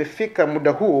hadi imefika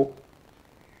muda huo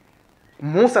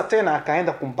Musa tena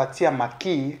akaenda kumpatia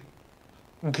Makiri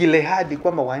Gileadi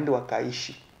kwamba waende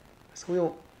wakaishi? Sasa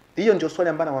hiyo ndio swali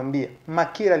ambalo nawaambia.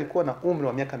 Makiri alikuwa na umri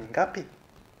wa miaka mingapi?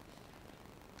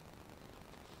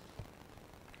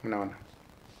 Mnaona?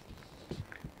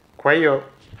 Kwa hiyo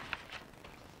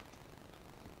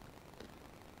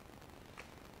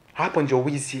hapo ndio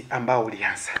wizi ambao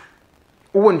ulianza.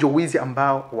 Huo ndio wizi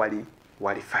ambao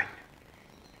walifanya.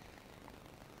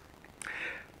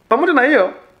 Pamoja na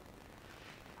hiyo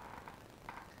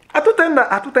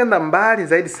hatutaenda mbali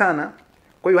zaidi sana.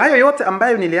 Kwa hiyo hayo yote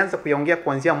ambayo nilianza kuyaongea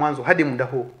kuanzia mwanzo hadi muda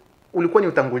huu ulikuwa ni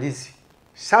utangulizi.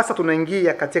 Sasa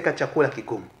tunaingia katika chakula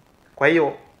kigumu. Kwa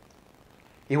hiyo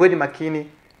iweni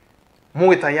makini,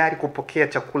 muwe tayari kupokea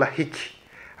chakula hiki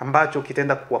ambacho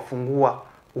kitaenda kuwafungua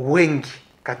wengi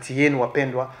kati yenu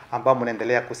wapendwa ambao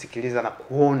mnaendelea kusikiliza na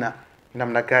kuona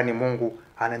namna gani Mungu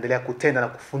anaendelea kutenda na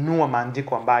kufunua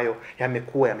maandiko ambayo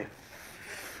yamekuwa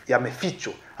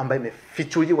yamefichwa, ambayo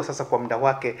yamefichuliwa sasa kwa muda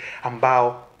wake,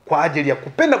 ambao kwa ajili ya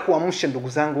kupenda kuamsha ndugu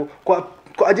zangu,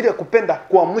 kwa ajili ya kupenda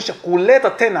kuamsha, kuleta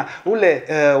tena ule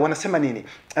wanasema nini,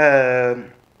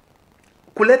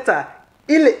 kuleta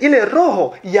ile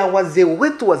roho ya wazee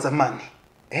wetu wa zamani,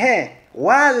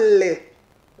 wale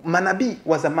manabii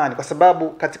wa zamani, kwa sababu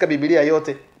katika Biblia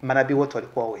yote manabii wote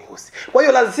walikuwa weusi. Kwa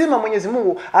hiyo lazima Mwenyezi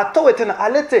Mungu atoe tena,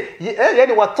 alete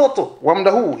yani watoto wa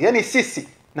muda huu, yani sisi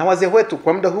na wazee wetu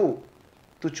kwa muda huu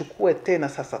tuchukue tena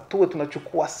sasa, tuwe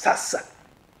tunachukua sasa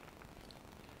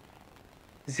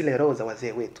zile roho za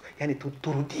wazee wetu, yani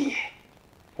turudie.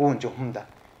 Huu ndio muda,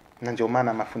 na ndio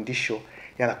maana mafundisho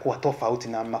yanakuwa tofauti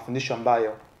na mafundisho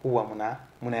ambayo huwa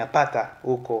mnayapata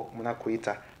huko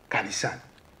mnakoita kanisani.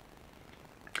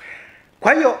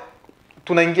 Kwa hiyo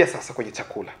tunaingia sasa kwenye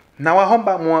chakula. Na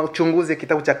waomba mwachunguze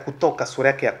kitabu cha Kutoka sura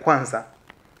yake ya kwanza.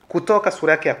 Kutoka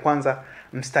sura yake ya kwanza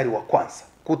mstari wa kwanza.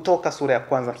 Kutoka sura ya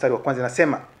kwanza mstari wa kwanza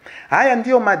inasema, haya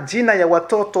ndiyo majina ya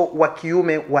watoto wa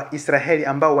kiume wa Israeli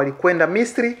ambao walikwenda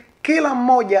Misri, kila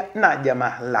mmoja na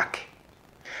jamaa lake.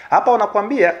 Hapa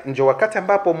wanakuambia ndio wakati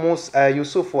ambapo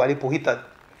Yusufu alipoita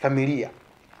familia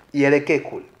ielekee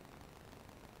kule.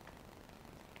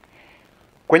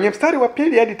 Kwenye mstari wa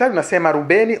 2 hadi 3 nasema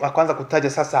Rubeni, wakaanza kutaja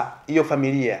sasa hiyo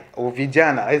familia,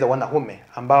 vijana aidha wanaume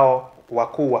ambao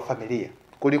wakuu wa familia.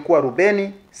 Kulikuwa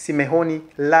Rubeni, Simeoni,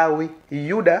 Lawi,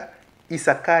 Yuda,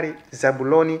 Isakari,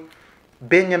 Zabuloni,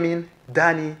 Benyamin,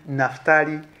 Dani,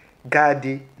 Naftali,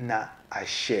 Gadi na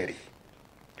Asheri.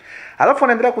 Alafu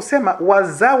anaendelea kusema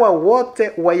wazawa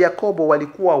wote wa Yakobo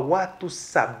walikuwa watu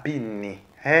 70.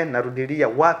 Narudilia,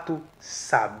 watu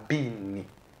 70.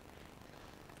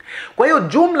 Kwa hiyo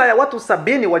jumla ya watu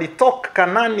 70 walitoka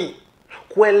Kanani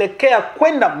kuelekea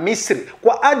kwenda Misri.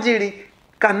 Kwa ajili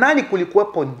Kanani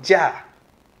kulikuwepo njaa,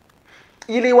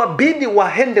 iliwabidi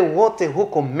waende wote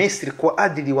huko Misri kwa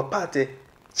ajili wapate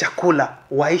chakula,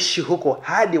 waishi huko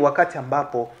hadi wakati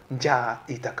ambapo njaa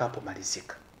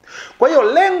itakapomalizika. Kwa hiyo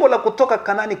lengo la kutoka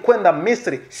Kanani kwenda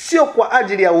Misri sio kwa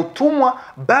ajili ya utumwa,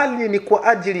 bali ni kwa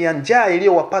ajili ya njaa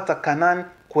iliyowapata Kanani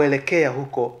kuelekea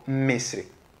huko Misri.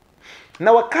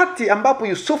 Na wakati ambapo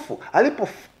Yusufu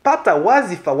alipopata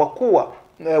wazifa wa kuwa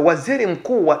waziri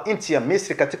mkuu wa nchi ya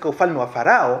Misri katika ufalme wa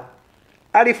Farao,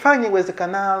 alifanya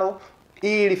iwezekanalo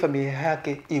ili familia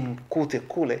yake imkute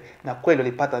kule, na kweli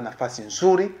alipata nafasi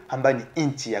nzuri ambayo ni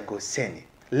nchi ya Goseni.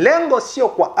 Lengo sio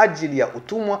kwa ajili ya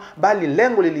utumwa, bali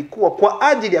lengo lilikuwa kwa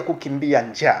ajili ya kukimbia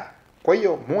njaa. Kwa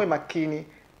hiyo muwe makini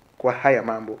kwa haya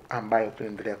mambo ambayo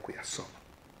tunaendelea kuyasoma.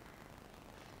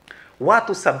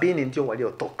 Watu 70 ndio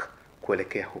waliotoka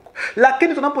kuelekea huko.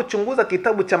 Lakini tunapochunguza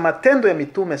kitabu cha Matendo ya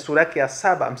Mitume sura yake ya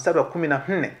 7 mstari wa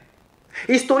 14,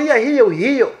 historia hiyo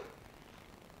hiyo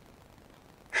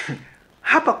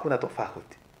hapa kuna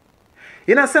tofauti.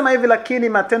 Inasema hivi, lakini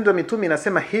Matendo ya Mitume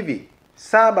inasema hivi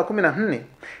 7:14,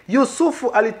 Yusufu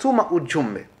alituma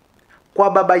ujumbe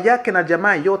kwa baba yake na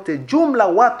jamaa yote, jumla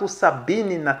watu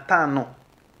 75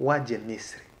 waje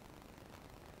Misri.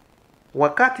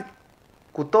 Wakati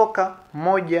Kutoka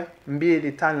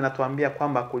 1:2-5 natuambia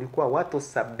kwamba kulikuwa watu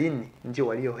 70 ndio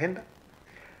walioenda,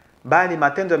 bali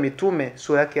Matendo ya Mitume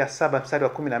sura yake ya 7 mstari wa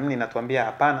 14 natuambia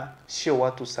hapana, sio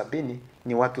watu 70,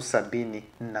 ni watu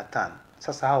 75.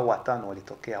 Sasa hao watano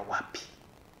walitokea wapi?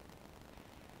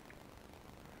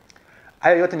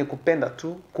 Hayo yote ni kupenda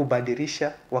tu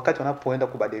kubadilisha. Wakati wanapoenda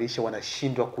kubadilisha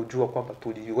wanashindwa kujua kwamba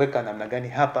tuliweka namna gani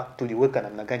hapa, tuliweka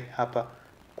namna gani hapa.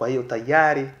 Kwa hiyo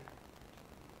tayari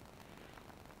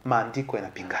maandiko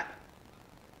yanapingana,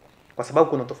 kwa sababu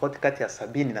kuna tofauti kati ya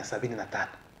 70 na 75.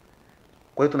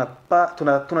 Kwa hiyo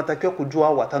tunatakiwa kujua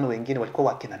hao watano wengine walikuwa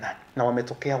wakina nani na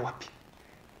wametokea wapi.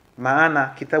 Maana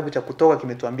kitabu cha Kutoka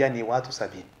kimetuambia ni watu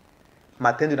 70.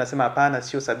 Matendo inasema hapana,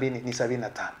 sio 70, ni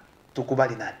 75.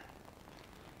 Tukubali nani?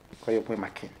 Kwa hiyo mwe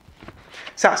makini.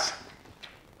 Sasa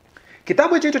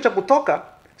kitabu hicho cha Kutoka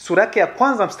sura yake ya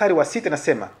 1 mstari wa 6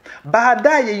 nasema,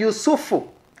 baadaye Yusufu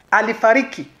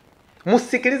alifariki.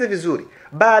 Msikilize vizuri.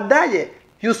 Baadaye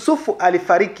Yusufu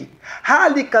alifariki,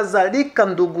 hali kadhalika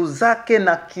ndugu zake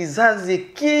na kizazi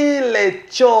kile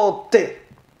chote.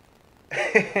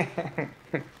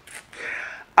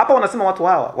 Hapa wanasema watu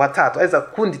hawa watatu, aidha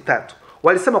kundi tatu.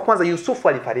 Walisema kwanza Yusufu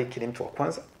alifariki, ni mtu wa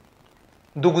kwanza.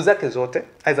 Ndugu zake zote,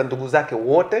 aidha ndugu zake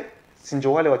wote,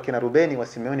 sinjo wale wa kina Rubeni, wa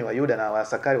Simeoni, wa Yuda na wa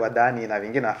Sakari, wa Dani na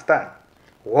wengine Naftali,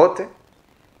 wote.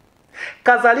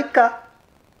 Kadhalika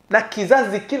na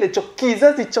kizazi kile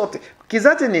kizazi chote.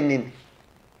 Kizazi ni nini?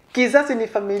 Kizazi ni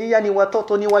familia, ni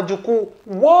watoto, ni wajukuu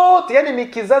wote, yani ni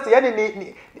kizazi, yani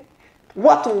ni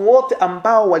watu wote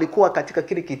ambao walikuwa katika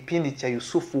kile kipindi cha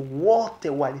Yusufu, wote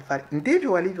walifariki.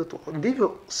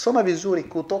 Ndivyo soma vizuri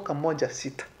Kutoka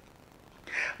 1:6.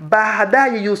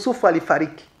 Baadaye Yusufu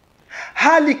alifariki,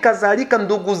 hali kadhalika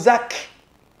ndugu zake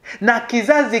na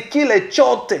kizazi kile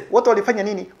chote, wote walifanya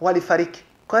nini? Walifariki.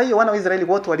 Kwa hiyo wana wa Israeli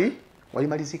wote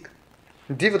walimalizika.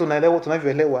 Ndivyo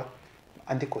tunavyoelewa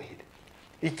andiko hili.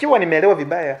 Ikiwa nimeelewa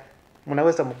vibaya,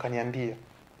 mnaweza mkaniambia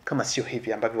kama sio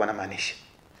hivi ambavyo wanamaanisha.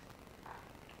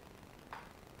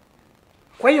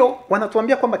 Kwa hiyo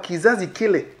wanatuambia kwamba kizazi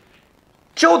kile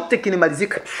chote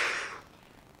kinimalizika.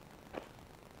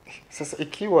 Sasa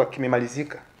ikiwa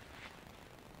kimemalizika,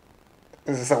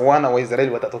 sasa wana wa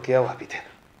Israeli watatokea wapi tena?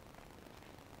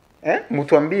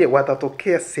 Mtuambie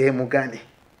watatokea sehemu gani?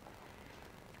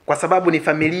 Kwa sababu ni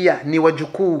familia, ni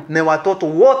wajukuu, ni watoto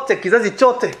wote, kizazi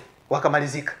chote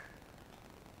wakamalizika.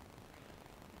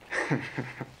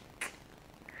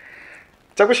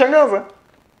 Cha kushangaza,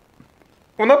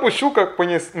 unaposhuka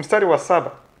kwenye mstari wa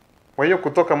 7 wa hiyo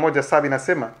Kutoka 1:7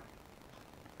 inasema,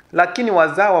 lakini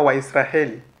wazawa wa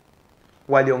Israeli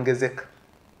waliongezeka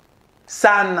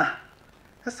sana.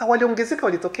 Sasa waliongezeka,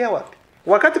 walitokea wapi?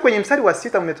 Wakati kwenye mstari wa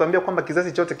 6 umetuambia kwamba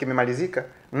kizazi chote kimemalizika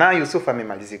na Yusufu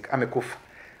amemalizika, amekufa.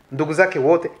 Ndugu zake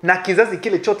wote na kizazi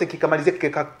kile chote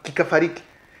kikamalizika, kikafariki.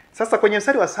 Sasa kwenye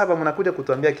mstari wa 7 mnakuja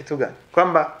kutuambia kitu gani?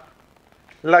 Kwamba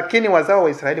lakini wazao wa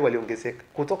Israeli waliongezeka.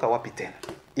 Kutoka wapi tena?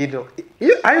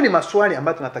 Hayo ni maswali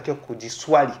ambayo tunatakiwa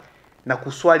kujiswali na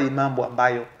kuswali mambo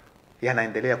ambayo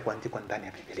yanaendelea kuandikwa ndani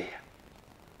ya Biblia.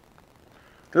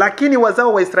 Lakini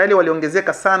wazao wa Israeli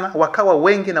waliongezeka sana, wakawa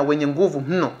wengi na wenye nguvu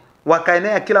mno,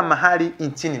 wakaenea kila mahali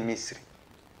nchini Misri.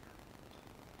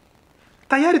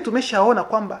 Tayari tumeshaona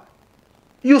kwamba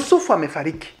Yusufu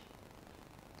amefariki,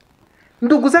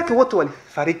 ndugu zake wote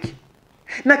walifariki,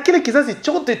 na kile kizazi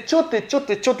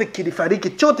chote kilifariki,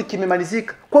 chote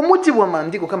kimemalizika kwa mujibu wa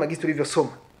maandiko kama jinsi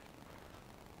tulivyosoma.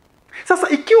 Sasa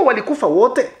ikiwa walikufa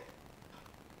wote,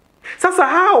 sasa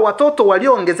hao watoto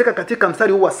walioongezeka katika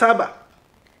mstari huu wa 7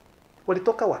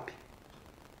 walitoka wapi?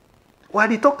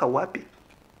 Walitoka wapi?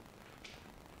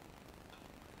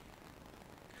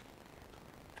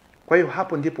 Kwa hiyo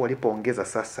hapo ndipo walipoongeza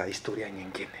sasa historia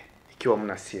nyingine, ikiwa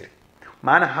mna siri.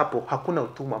 Maana hapo hakuna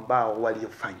utumwa ambao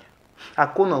waliofanya.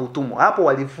 Hakuna utumwa. Hapo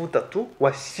walifuta tu,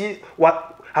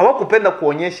 hawakupenda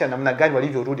kuonyesha namna gani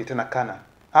walivyorudi tena Kana.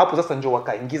 Hapo sasa ndio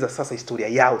wakaingiza sasa historia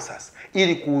yao sasa,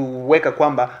 ili kuweka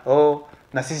kwamba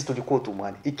na sisi tulikuwa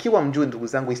utumwani. Ikiwa mjue ndugu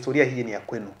zangu, historia hii ni ya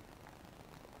kwenu.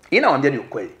 Inawaambia ni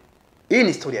ukweli. Hii ni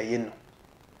historia yenu.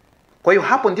 Kwa hiyo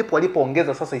hapo ndipo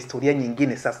walipoongeza sasa historia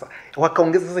nyingine sasa.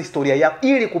 Wakaongeza sasa historia yao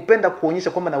ili kupenda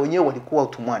kuonyesha kwamba na wenyewe walikuwa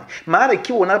utumwani. Maana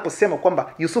ikiwa unaposema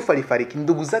kwamba Yusufu alifariki,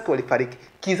 ndugu zake walifariki,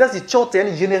 kizazi chote,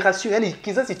 yani generation, yani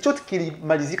kizazi chote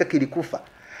kilimalizika, kilikufa.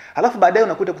 Alafu baadaye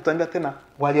unakuja kutuambia tena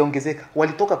waliongezeka.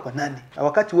 Walitoka kwa nani?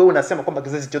 Wakati wewe unasema kwamba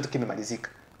kizazi chote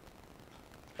kimemalizika.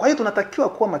 Kwa hiyo tunatakiwa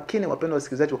kuwa makini, wapendwa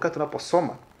wasikilizaji, wakati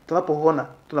tunaposoma, tunapoona,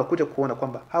 tunakuja kuona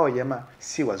kwamba hawa jamaa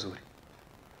si wazuri.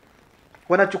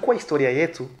 Wanachukua historia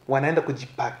yetu, wanaenda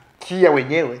kujipakia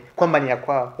wenyewe kwamba ni ya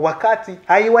kwao, wakati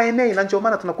haiwaenei. Na ndio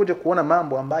maana tunakuja kuona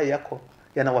mambo ambayo yako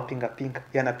yanapinga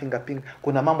pinga.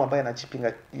 Kuna mambo ambayo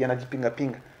yanajipinga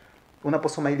pinga.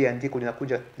 Unaposoma ile andiko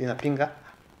linakuja linapinga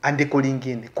andiko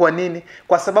lingine. Kwa nini?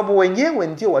 Kwa sababu wenyewe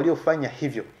ndio waliofanya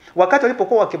hivyo. Wakati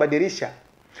walipokuwa wakibadilisha,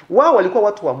 wao walikuwa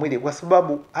watu wa mwili, kwa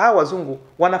sababu hawa wazungu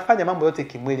wanafanya mambo yote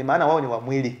kimwili, maana wao ni wa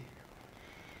mwili.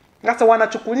 Sasa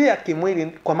wanachukulia kimwili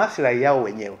kwa maslahi yao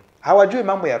wenyewe. Hawajui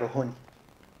mambo ya rohoni.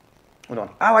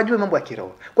 Unaona? Hawajui mambo ya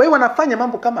kiroho. Kwa hiyo wanafanya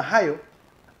mambo kama hayo,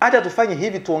 hata tufanye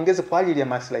hivi tuongeze kwa ajili ya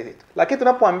maslahi yetu. Lakini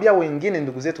tunapoambia wengine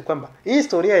ndugu zetu kwamba hii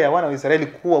historia ya wana wa Israeli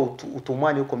kuwa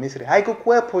utumwani huko Misri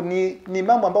haikukuwepo, ni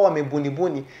mambo ambao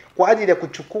wamebunibuni kwa ajili ya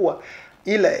kuchukua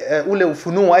ule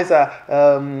ufunuo aidha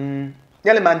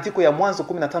yale maandiko ya Mwanzo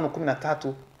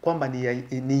 15:13 kwamba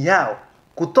ni yao,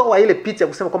 kutoa ile picha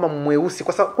kusema kwamba mweusi,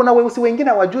 kwa sababu kuna weusi wengine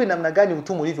hawajui namna gani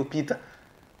utumwa ulivyopita.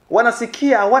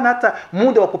 Wanasikia, hawana hata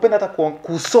muda wa kupenda hata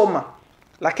kusoma.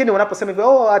 Lakini wanaposema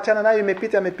hivyo, achana nayo,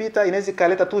 imepita, inaweza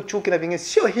kaleta tu chuki na vingine.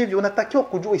 Sio hivyo, unatakiwa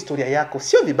kujua historia yako.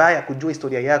 Sio vibaya kujua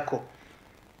historia yako.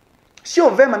 Sio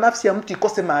vema nafsi ya mtu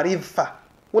ikose maarifa.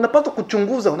 Unapaswa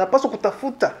kuchunguza, unapaswa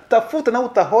tafuta na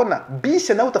utaona,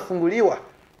 bisha na utafunguliwa.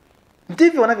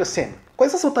 Ndivyo wanavyosema. Kwa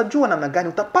hiyo sasa utajua namna gani,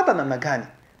 utapata namna gani.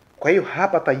 Kwa hiyo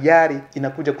hapa tayari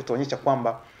inakuja kutuonyesha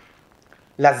kwamba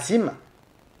lazima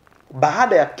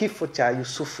baada ya kifo cha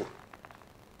Yusufu,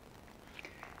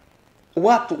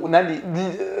 watu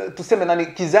tuseme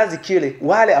kizazi kile,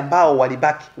 wale ambao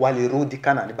walibaki walirudi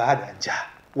Kanaani baada ya njaa,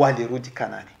 walirudi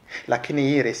Kanaani. Lakini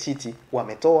hii resiti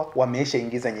wameisha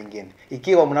ingiza nyingine.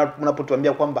 Ikiwa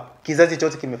mnapotuambia kwamba kizazi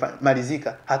chote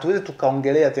kimemalizika, hatuwezi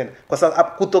tukaongelea tena, kwa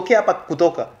sababu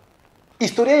kutoka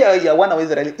historia ya wana wa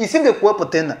Israeli isingekuwepo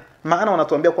tena. Maana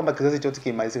wanatuambia kwamba kizazi chote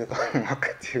kimemalizika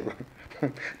wakati huo.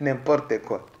 N'importe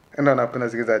quoi. Ndio napenda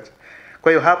sikizaji.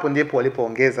 Kwa hiyo hapo ndipo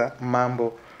walipoongeza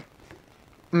mambo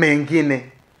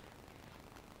mengine,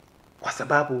 kwa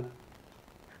sababu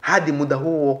hadi muda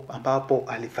huo ambapo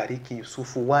alifariki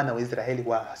Yusufu, wana wa Israeli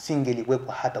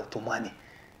wasingeliwekwa hata utumwani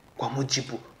kwa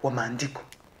mujibu wa maandiko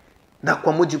na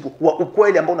kwa mujibu wa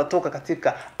ukweli ambao unatoka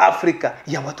katika Afrika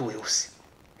ya watu weusi.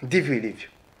 Ndivyo ilivyo.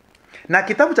 Na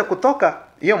kitabu cha Kutoka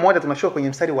hiyo moja tunashuka kwenye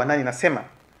mstari wa 8 nasema,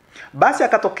 basi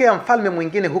akatokea mfalme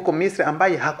mwingine huko Misri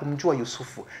ambaye hakumjua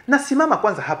Yusufu. Na simama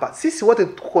kwanza hapa, sisi wote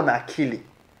tuko na akili.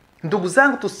 Ndugu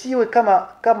zangu, tusiwe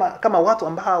kama watu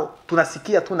ambao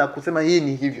tunasikia tu na kusema hii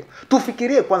ni hivyo.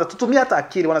 Tufikirie kwanza, tutumie hata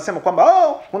akili. Wanasema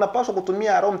kwamba unapaswa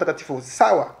kutumia Roho Mtakatifu,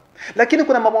 sawa. Lakini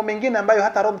kuna mambo mengine ambayo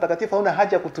hata Roho Mtakatifu hauna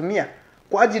haja ya kutumia.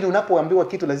 Kwa ajili unapoambiwa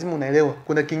kitu lazima unaelewa.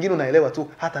 Kuna kingine unaelewa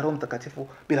tu hata Roho Mtakatifu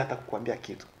bila hata kukuambia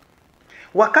kitu.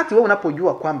 Wakati wewe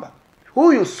unapojua kwamba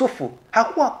huyu Yusufu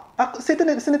ce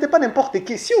n'était pas n'importe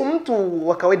qui, sio mtu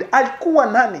wa kawaida. Alikuwa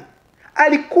nani?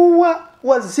 Alikuwa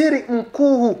waziri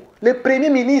mkuu, le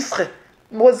premier ministre,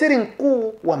 waziri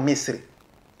mkuu wa Misri.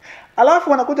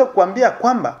 Alafu wanakuja kukuambia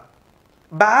kwamba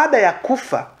baada ya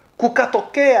kufa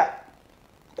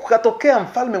kukatokea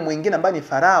mfalme mwingine ambaye ni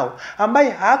Farao, ambaye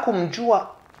hakumjua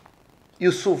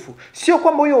Yusufu. Sio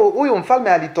kwamba huyo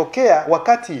mfalme alitokea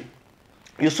wakati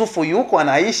Yusufu yuko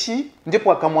anaishi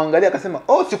ndipo akamwangalia akasema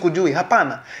sikujui.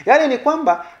 Hapana. Yaani ni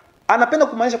kwamba Anapenda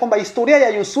kumaanisha kwamba historia ya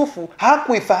Yusufu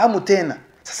hakuifahamu tena.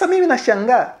 Sasa mimi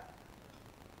nashangaa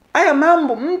haya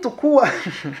mambo, mtu kuwa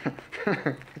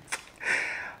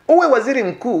uwe waziri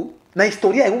mkuu na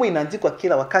historia huwa inaandikwa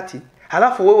kila wakati,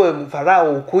 halafu wewe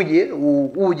Farao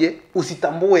uje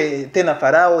usitambue tena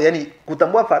Farao. Yani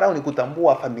kutambua Farao ni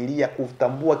kutambua familia,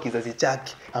 kutambua kizazi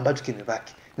chake ambacho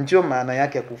kimebaki. Ndio maana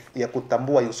yake ya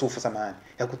kutambua Yusufu, samahani,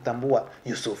 ya kutambua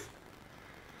Yusufu.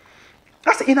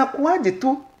 Sasa inakuwaje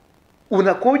tu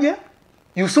unakuja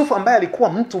Yusufu ambaye alikuwa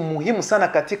mtu muhimu sana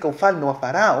katika ufalme wa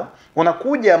Farao,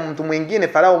 unakuja mtu mwingine,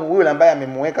 Farao yule ambaye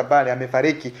amemweka pale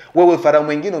amefariki, wewe Farao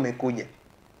mwingine umekuja.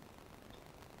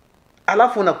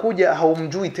 Alafu unakuja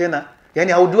haumjui tena,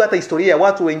 yani haujui hata historia ya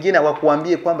watu wengine,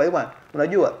 hawakuambie kwamba bwana,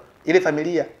 unajua ile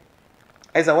familia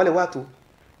aiza wale watu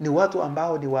ni watu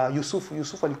ambao ni wa Yusufu.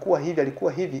 Yusufu alikuwa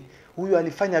hivi, huyu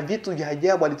alifanya vitu vya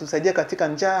ajabu, alitusaidia katika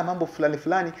njaa, mambo fulani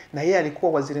fulani, na yeye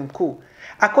alikuwa waziri mkuu.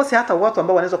 Akose hata watu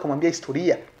ambao wanaweza kumwambia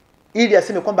historia ili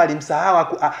aseme kwamba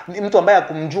alimsahau, mtu ambaye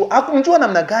hakumjua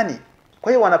namna gani.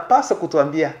 Kwa hiyo wanapaswa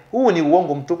kutuambia huu ni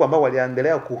uongo mtupu ambao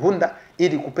waliendelea kuhunda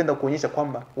ili kupenda kuonyesha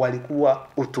kwamba walikuwa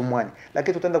utumwani.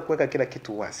 Lakini tutaenda kuweka kila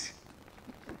kitu wazi.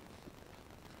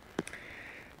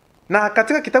 Na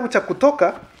katika kitabu cha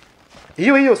Kutoka,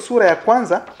 hiyo sura ya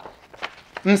kwanza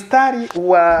mstari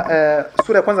wa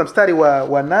mstari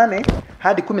wa 8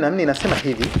 hadi 14 inasema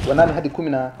hivi. Wa 8 hadi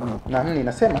 14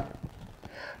 inasema,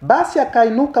 basi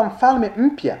akainuka mfalme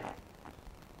mpya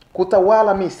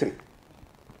kutawala Misri,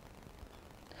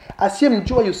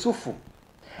 asiyemjua Yusufu.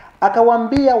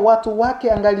 Akawaambia watu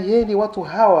wake, angalieni, watu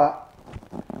hawa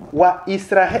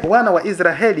wana wa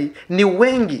Israeli ni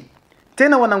wengi,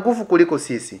 tena wana nguvu kuliko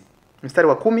sisi. Mstari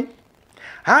wa 10,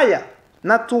 haya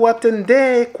na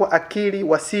tuwatendee kwa akili,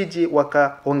 wasiji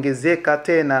wakaongezeka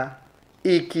tena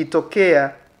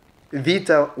ikitokea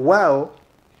vita, wao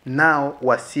nao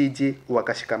wasiji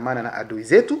wakashikamana na adui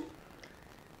zetu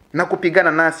na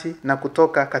kupigana nasi na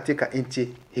kutoka katika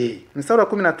nchi hii. Mstari wa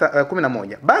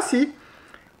 11, basi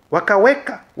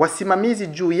wakaweka wasimamizi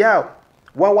juu yao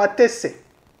wawatese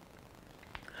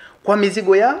kwa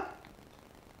mizigo yao,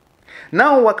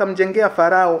 nao wakamjengea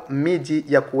Farao miji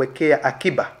ya kuwekea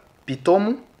akiba,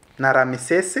 Pitomu na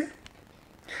Ramesese.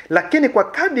 Lakini kwa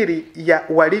kadiri ya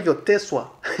walivyoteswa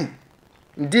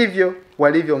ndivyo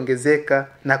walivyoongezeka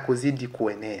na kuzidi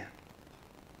kuenea.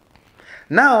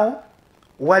 Nao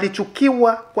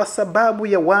walichukiwa kwa sababu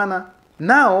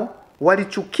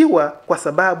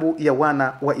ya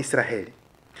wana wa Israeli.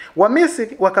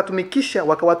 Wamisri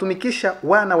wakawatumikisha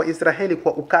wana wa Israeli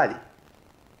kwa ukali,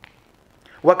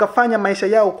 wakafanya maisha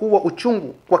yao kuwa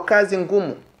uchungu kwa kazi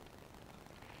ngumu,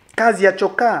 kazi ya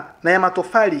chokaa na ya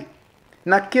matofali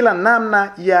na kila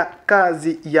namna ya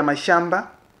kazi ya mashamba,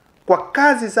 kwa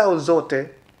kazi zao zote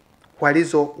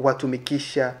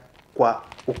walizowatumikisha kwa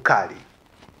ukali.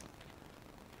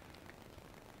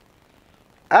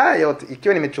 Yote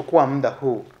ikiwa nimechukua muda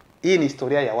huu, hii ni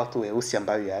historia ya watu weusi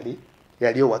ambayo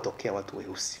yaliyowatokea watu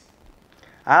weusi.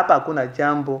 Hapa hakuna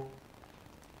jambo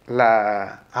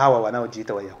la hawa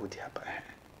wanaojiita Wayahudi hapa.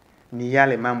 Ni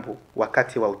yale mambo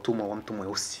wakati wa utumwa wa mtu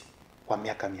mweusi wa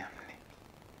miaka 400.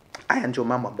 Haya ndio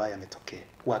mambo ambayo yametokea.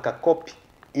 Wakakopi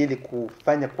ili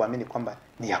kufanya kuamini kwamba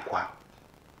ni ya kwao.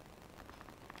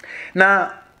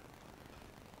 Na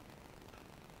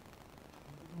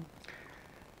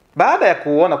baada ya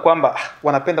kuona kwamba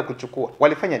wanapenda kuchukua,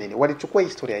 walifanya nini? Walichukua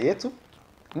historia yetu,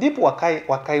 ndipo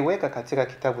wakaiweka katika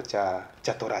kitabu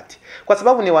cha Torati. Kwa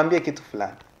sababu niwaambie kitu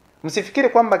fulani, msifikiri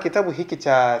kwamba kitabu hiki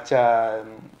cha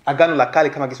Agano la Kale,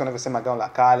 kama Yesu anavyosema Agano la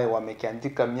Kale,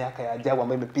 wamekiandika miaka ya ajabu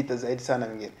ambayo imepita zaidi sana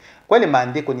mingine. Kweli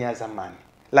maandiko ni ya zamani,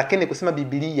 lakini kusema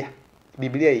Biblia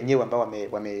yenyewe ambayo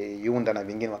wameiunda na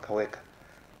vingine wakaweka,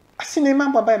 asini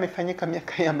mambo ambayo yamefanyika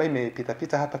miaka ambayo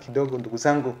imepita hapa kidogo, ndugu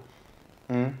zangu.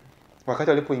 Wakati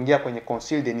walipoingia kwenye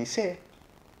Concile de Nice,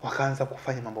 wakaanza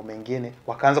kufanya mambo mengine,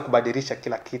 wakaanza kubadilisha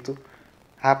kila kitu.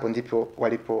 Hapo ndipo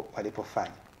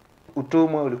walipofanya.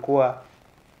 Utumwa ulikuwa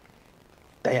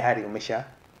tayari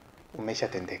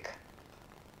umeshatendeka.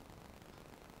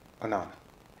 Unaona?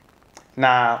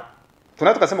 Na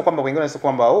tunaweza kusema kwamba wengine wanasema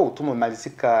kwamba utumwa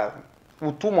umemalizika,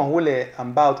 utumwa ule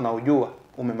ambao tunaujua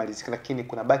umemalizika, lakini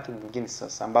kuna baki mwingine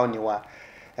sasa ambao ni wa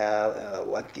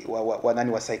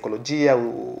saikolojia,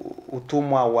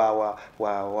 utumwa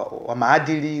wa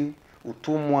maadili,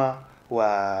 utumwa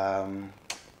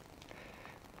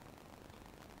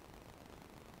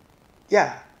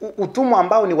utumwa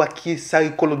ambao ni wa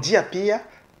kisaikolojia pia.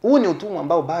 Huu ni utumwa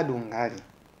ambao bado ungali.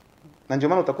 Na ndio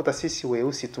maana utakuta sisi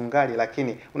weusi tungali,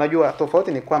 lakini unajua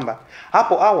tofauti ni kwamba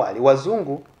hapo awali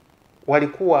wazungu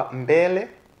walikuwa mbele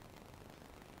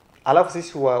alafu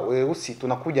sisi weusi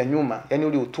tunakuja nyuma, yani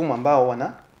ule utumwa ambao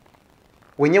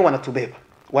wenyewe wanatubeba,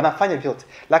 wanafanya vyote.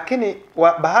 Lakini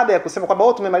baada ya kusema kwamba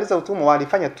wao tumemaliza utumwa,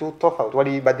 walifanya tu tofauti,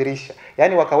 walibadilisha.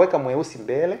 Yani wakaweka mweusi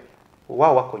mbele,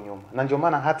 wao wako nyuma. Na ndio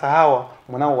maana hata hawa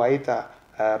mnaowaita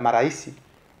maraisi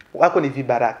wako ni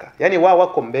vibaraka. Yani wao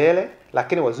wako mbele,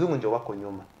 lakini wazungu ndio wako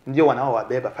nyuma. Ndio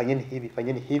wanaowabeba, fanyeni hivi,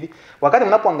 fanyeni hivi. Wakati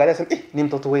mnapoangalia sema, ni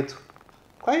mtoto wetu.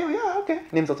 Kwa hiyo okay,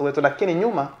 ni mtoto wetu, lakini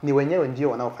nyuma ni wenyewe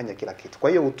ndio wanaofanya kila kitu. Kwa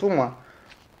hiyo utumwa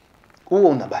huo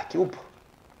unabaki upo.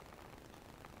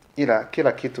 Ila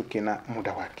kila kitu kina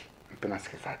muda wake, mpendwa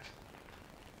msikilizaji.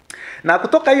 Na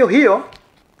kutoka hiyo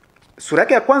sura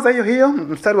yake ya kwanza hiyo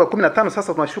mstari wa 15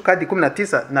 sasa tunashuka hadi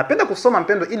 19. Napenda kusoma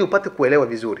mpendo ili upate kuelewa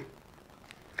vizuri.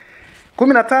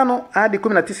 15 hadi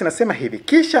 19 nasema hivi: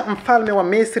 kisha mfalme wa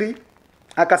Misri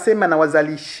akasema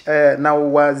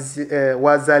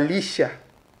wazalisha.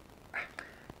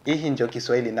 Hii ndio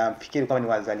Kiswahili, na mfikiri kama ni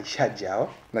wazalishaji hao.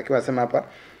 Lakini wanasema hapa,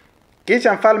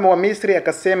 kisha mfalme wa Misri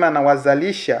akasema na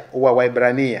wazalisha wa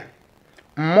Waebrania.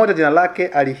 Mmoja jina lake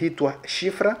aliitwa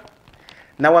Shifra,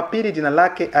 na wa pili jina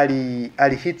lake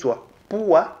aliitwa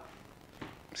Pua.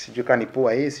 Sijui kama ni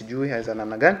Pua hii, sijui haiza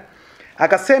namna gani.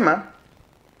 Akasema,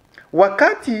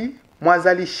 wakati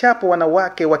mwazalishapo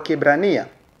wanawake wa Kiebrania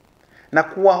na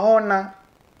kuwaona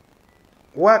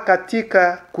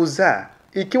katika kuzaa,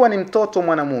 ikiwa ni mtoto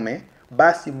mwanamume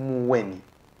basi muweni,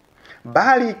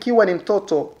 bali ikiwa ni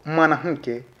mtoto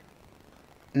mwanamke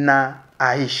na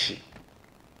aishi.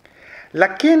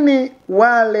 Lakini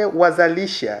wale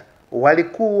wazalisha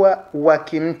walikuwa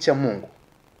wakimcha Mungu,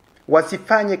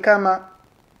 wasifanye kama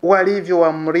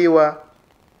walivyoamriwa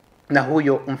na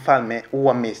huyo mfalme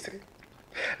wa Misri,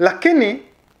 lakini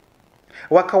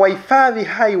wakawahifadhi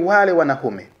hai wale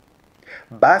wanaume.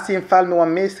 Basi mfalme wa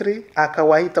Misri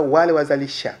akawaita wale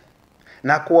wazalisha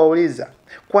na kuwauliza,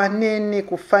 kwa nini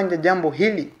kufanya jambo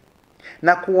hili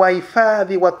na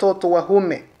kuwahifadhi watoto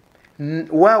waume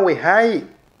wawe hai?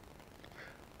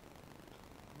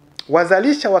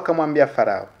 Wazalisha wakamwambia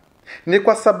Farao, ni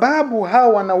kwa sababu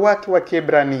hao wanawake wa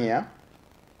Kiebrania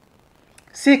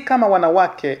si kama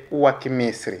wanawake wa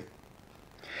Kimisri,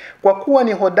 kwa kuwa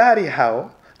ni hodari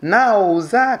hao, nao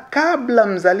huzaa kabla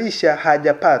mzalisha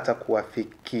hajapata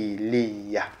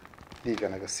kuwafikiria. Ndivyo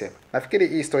anavyosema. Nafikiri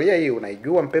historia hii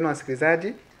unaijua mpendwa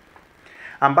msikilizaji,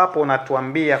 ambapo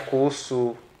unatuambia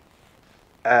kuhusu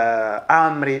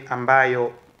amri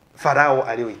ambayo Farao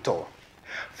aliyoitoa.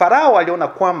 Farao aliona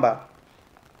kwamba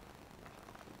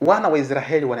wana wa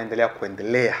Israeli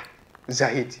wanaendelea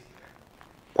zaidi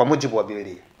kwa mujibu wa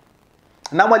Biblia.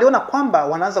 Na waliona kwamba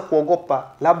wanaanza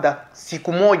kuogopa labda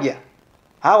siku moja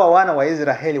hawa wana wa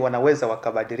Israeli wanaweza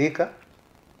wakabadilika,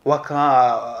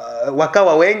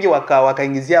 wakawa wengi,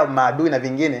 wakaingizia maadui na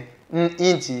vingine,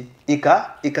 nchi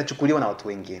ikachukuliwa na watu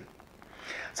wengine.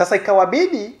 Sasa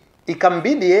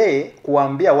ikambidi yeye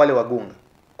kuambia wale wagunga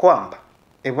kwamba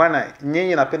bwana,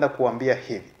 nyinyi napenda kuambia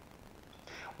hivi,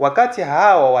 wakati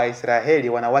hawa wa Israeli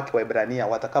wanawake wa Ibrania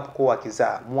watakapokuwa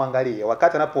wakizaa, muangalie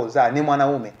wakati anapozaa ni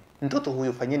mwanaume, mtoto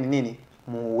huyu fanyeni nini?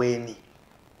 Muweni.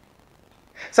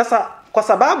 Sasa kwa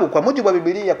sababu kwa mujibu wa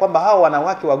Biblia kwamba hawa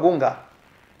wanawake wagunga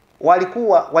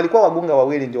walikuwa wagunga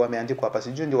wawili ndio wameandikwa hapa,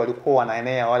 sijui ndio walikuwa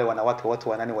wanaenea wale wanawake wote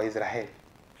wanani wa Israeli.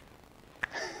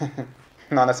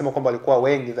 Na wanasema kwamba walikuwa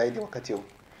wengi zaidi wakati huo.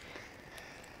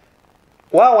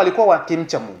 Wao walikuwa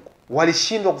wakimcha Mungu.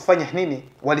 Walishindwa kufanya nini?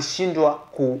 Walishindwa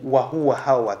kuwaua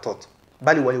hao watoto,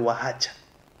 bali waliwaacha.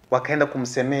 Wakaenda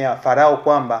kumsemea Farao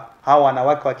kwamba hao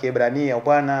wanawake wa Kiebrania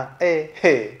bwana,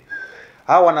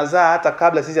 hao wanazaa hata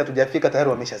kabla sisi hatujafika tayari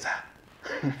wameshazaa.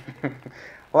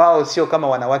 Wao sio kama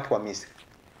wanawake wa Misri.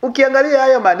 Ukiangalia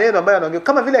haya maneno ambayo yanaongea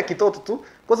kama vile ya kitoto tu,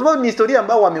 kwa sababu ni historia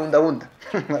ambayo wameundaunda.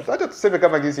 Acha tuseme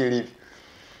kama jinsi ilivyo.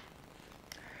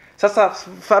 Sasa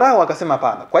Farao akasema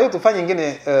hapana. Kwa hiyo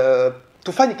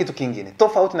tufanye kitu kingine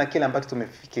tofauti na kile ambacho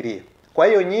tumefikiria. Kwa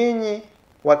hiyo nyinyi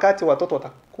wakati watoto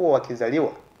watakuwa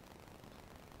wakizaliwa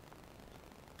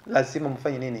lazima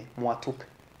mfanye nini? Muwatupe.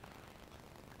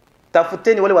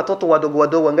 Tafuteni wale watoto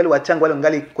wadogo wangali wachanga wale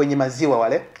wangali kwenye maziwa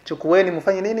wale. Chukueni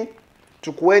mfanye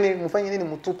nini?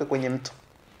 Mtupe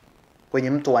kwenye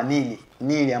mto wa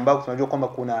Nili ambao tunajua kwamba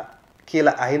kuna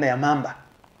kila aina ya mamba.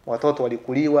 Watoto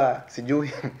walikuliwa,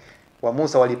 sijui wa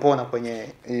Musa walipona kwenye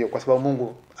hiyo kwa sababu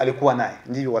Mungu alikuwa naye.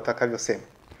 Ndivyo watakavyosema.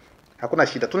 Hakuna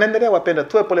shida. Tunaendelea wapenda,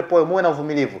 tuwe pole muwe na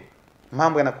uvumilivu.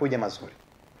 Mambo yanakuja mazuri.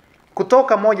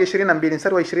 Kutoka 1:22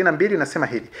 mstari wa 22 unasema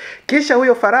hivi: kisha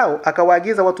huyo Farao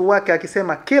akawaagiza watu wake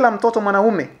akisema, kila mtoto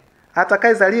mwanaume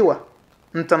atakayezaliwa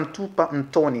mtamtupa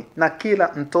mtoni, na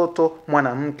kila mtoto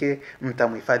mwanamke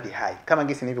mtamhifadhi hai. Kama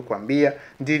jinsi nilivyokuambia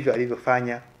ndivyo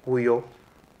alivyofanya huyo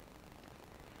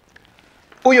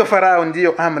Huyo Farao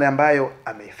ndiyo amri ambayo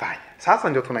ameifanya. Sasa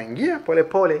ndio tunaingia pole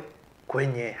pole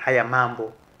kwenye haya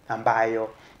mambo ambayo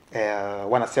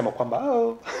wanasema kwamba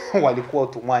walikuwa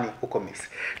utumwani huko Misri.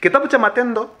 Kitabu cha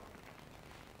Matendo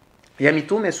ya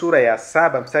Mitume sura ya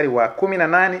 7 mstari wa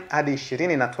 18 hadi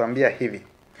 20 natuambia hivi: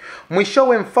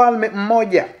 mwishowe mfalme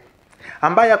mmoja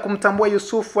ambaye hakumtambua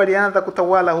Yusufu alianza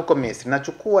kutawala huko Misri.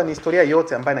 Nachukua ni historia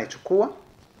yote ambayo naichukua.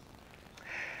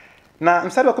 Na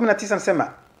mstari wa 19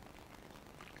 anasema,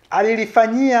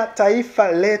 alilifanyia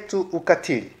taifa letu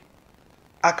ukatili,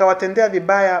 akawatendea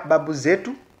vibaya babu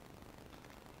zetu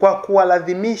kwa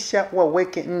kuwalazimisha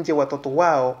waweke nje watoto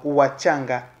wao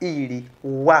wachanga ili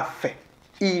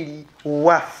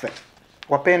wafe.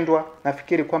 Wapendwa,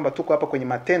 nafikiri kwamba tuko hapa kwenye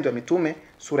Matendo ya Mitume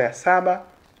sura ya 7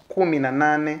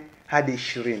 18 hadi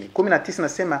 20. 19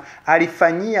 nasema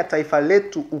alifanyia taifa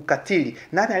letu ukatili.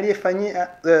 Nani aliyefanyia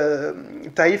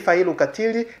taifa hilo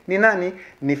ukatili? Ni nani?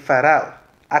 Ni Farao.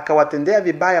 Akawatendea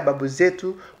vibaya babu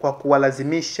zetu kwa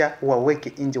kuwalazimisha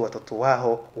waweke nje watoto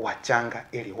wao wachanga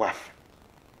ili wafe.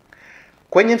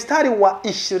 Kwenye mstari wa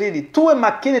 20, tuwe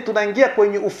makini, tunaingia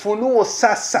kwenye ufunuo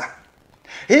sasa.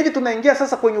 Hivi tunaingia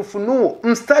sasa kwenye ufunuo.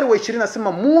 Mstari wa 20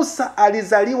 nasema Musa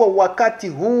alizaliwa wakati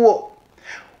huo.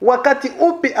 Wakati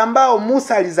upi ambao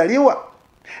Musa alizaliwa?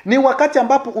 Ni wakati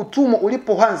ambapo utumwa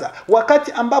ulipoanza,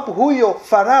 wakati ambapo huyo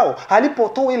Farao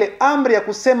alipotoa ile amri ya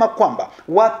kusema kwamba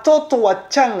watoto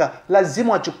wachanga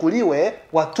lazima wachukuliwe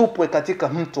watupwe katika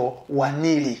mto wa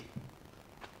Nili.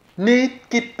 Ni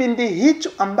kipindi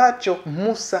hicho ambacho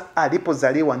Musa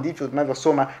alipozaliwa. Ndivyo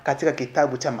tunavyosoma katika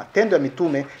kitabu cha Matendo ya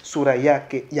Mitume sura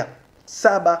yake ya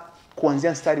 7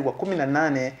 kuanzia mstari wa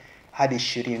 18 hadi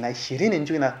 20. Na 20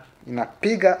 ndio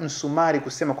inapiga msumari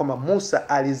kusema kwamba Musa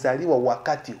alizaliwa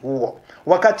wakati huo.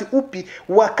 Wakati upi?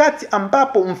 Wakati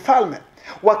ambapo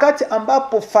wakati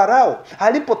ambapo Farao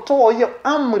alipotoa hiyo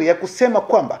amri ya kusema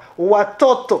kwamba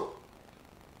watoto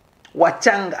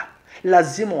wachanga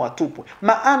lazima watupwe.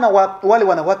 Maana wale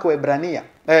wanawake wa Ibrania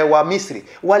wa Misri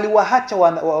waliwaacha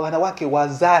wanawake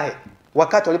wazae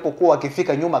wakati walipokuwa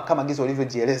wakifika nyuma kama gizo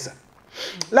walivyojieleza.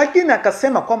 Lakini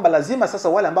akasema kwamba lazima sasa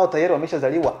wale ambao tayari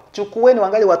wameshazaliwa, chukueni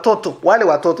wangali watoto. Wale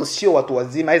watoto sio watu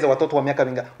wazima, hizo watoto wa miaka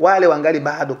mingi, wale wangali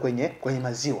bado kwenye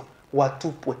maziwa,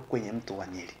 watupwe kwenye mto wa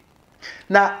Nili.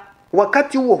 Na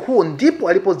wakati huo ndipo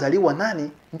alipozaliwa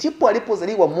nani? Ndipo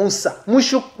alipozaliwa Musa.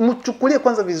 Mchukulie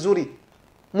kwanza vizuri.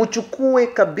 Mchukue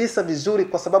kabisa vizuri,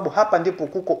 kwa sababu hapa ndipo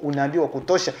kuko unabii wa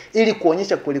kutosha ili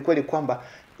kuonyesha kweli kweli kwamba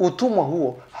utumwa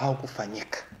huo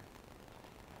haukufanyika.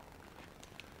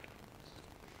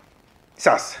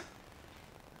 Sasa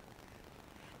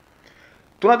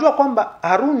tunajua kwamba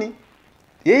Haruni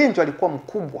yeye ndiye alikuwa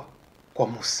mkubwa kwa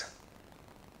Musa.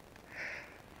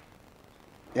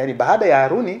 Yaani baada ya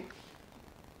Haruni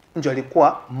ndiye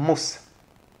alikuwa Musa.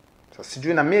 Sasa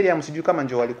sijui na Miriam, sijui kama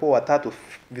ndio walikuwa watatu,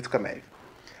 vitu kama hivyo.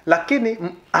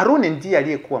 Lakini Haruni ndiye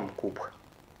aliyekuwa mkubwa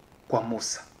kwa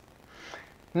Musa.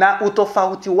 Na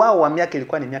utofauti wao wa miaka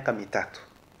ilikuwa ni miaka 3.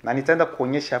 Na nitaenda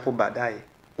kuonyesha hapo baadaye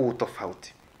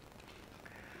utofauti.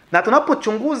 Na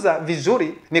tunapochunguza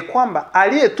vizuri ni kwamba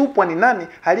aliyetupwa ni nani?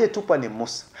 Aliyetupwa ni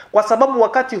Musa. Kwa sababu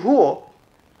wakati huo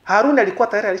Haruni alikuwa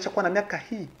tayari alishakuwa na miaka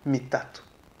 3.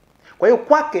 Kwa hiyo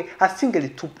kwake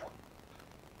asingelitupwa,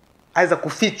 aweza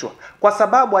kufichwa, kwa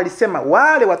sababu alisema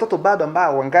wale watoto bado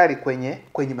ambao wangali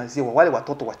kwenye maziwa, wale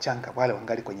watoto wachanga wale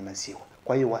wangali kwenye maziwa,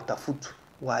 kwa hiyo watafutwe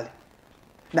wale.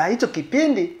 Na hicho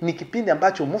kipindi ni kipindi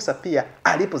ambacho Musa pia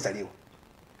alipozaliwa.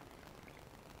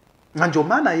 Na ndio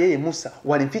maana yeye Musa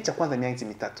walimficha kwanza miezi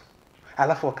 3.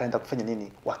 Alafu wakaenda kufanya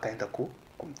nini? Wakaenda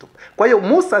kumtupa. Kwa hiyo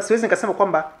Musa siwezi nikasema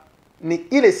kwamba ni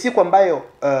ile siku ambayo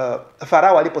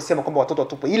Farao aliposema kwamba watoto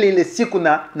watupwe, ile siku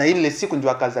na ile siku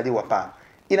ndio akazaliwa. Hapana.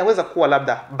 Inaweza kuwa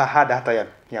labda baada hata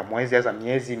ya mwezi au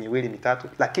miezi 2-3,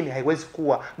 lakini haiwezi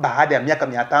kuwa baada ya miaka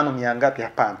 500 miangapi.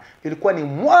 Hapana. Ilikuwa ni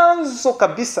mwanzo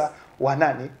kabisa wa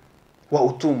nani? Wa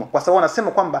utumwa. Kwa sababu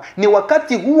wanasema kwamba ni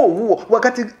wakati huo.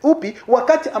 Wakati upi?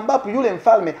 Wakati ambapo yule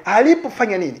mfalme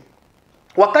alipofanya nini?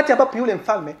 Wakati ambapo yule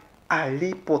mfalme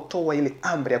alipotoa ile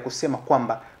amri ya kusema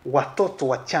kwamba watoto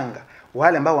wachanga,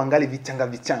 wale ambao wangali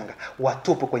vichanga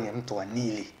watupwe kwenye mto wa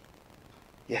Nili.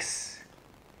 Yes.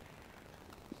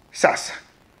 Sasa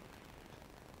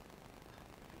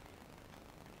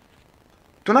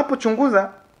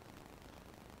tunapochunguza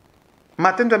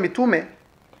Matendo ya Mitume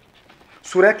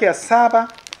sura yake ya 7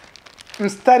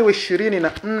 mstari wa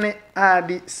 24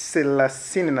 hadi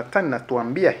 35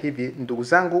 natuambia hivi. Ndugu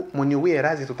zangu, mniwie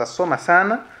radhi, tutasoma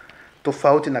sana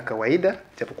tofauti na kawaida,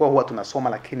 japokuwa huwa tunasoma,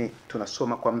 lakini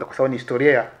tunasoma kwa muda kwa sababu ni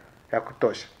historia ya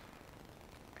kutosha.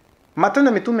 Matendo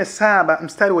ya Mitume 7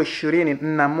 mstari wa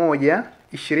 21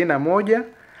 21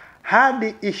 hadi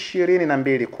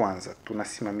 22 kwanza.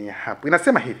 Tunasimamia hapo.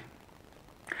 Inasema hivi: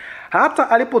 hata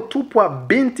alipotupwa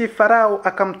binti Farao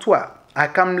akamtwaa,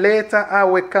 akamleta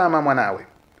awe kama mwanawe.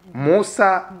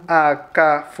 Musa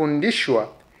akafundishwa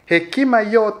hekima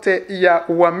yote ya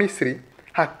Wamisri,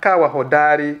 akawa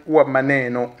hodari wa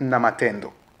maneno na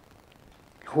matendo.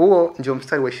 Huo ndio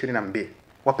mstari wa 22.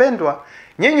 Wapendwa,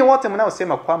 nyinyi wote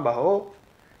mnaosema kwamba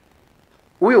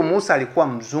huyo Musa alikuwa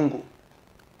mzungu,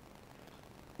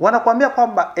 wanakuambia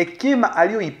kwamba hekima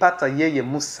aliyoipata yeye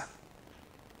Musa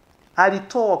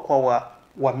alitoa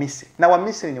kwa Misri. Na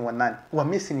Misri ni wanani?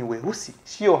 Misri ni weusi.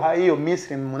 Sio hiyo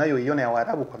Misri mnayoiona ya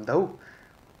Waarabu kwa muda huu.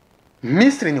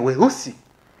 Misri ni weusi.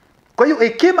 Kwa hiyo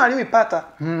hekima aliyoipata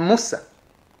Musa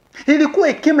ilikuwa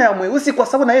hekima ya mweusi, kwa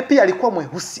sababu na yeye pia alikuwa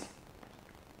mweusi.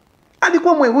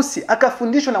 Alikuwa mweusi,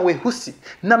 akafundishwa na weusi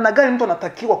namna gani mtu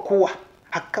anatakiwa kuwa,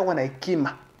 akawa na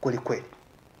hekima kweli.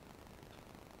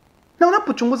 Na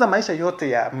unapochunguza maisha yote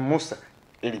ya Musa,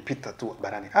 ilipita tu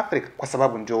barani Afrika kwa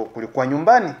sababu ndio kulikuwa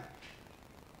nyumbani.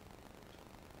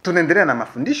 Tunaendelea na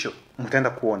mafundisho, mtaenda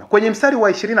kuona. Kwenye mstari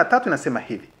wa 23 inasema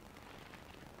hivi: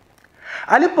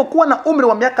 alipokuwa na umri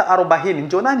wa miaka 40,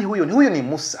 ndio nani huyo? Huyo ni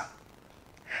Musa.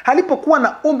 Alipokuwa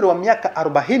na umri wa miaka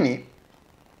 40,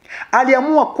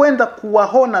 aliamua kwenda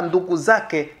kuwaona ndugu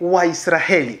zake wa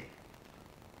Israeli.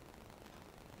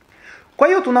 Kwa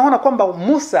hiyo tunaona kwamba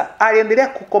Musa aliendelea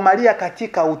kukomalia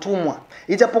katika utumwa.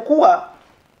 Ijapokuwa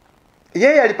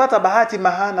yeye alipata bahati,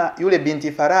 mahana yule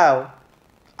binti Farao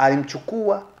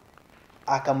alimchukua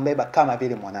akambeba kama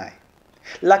vile mwanae.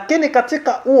 Lakini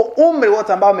katika huo umri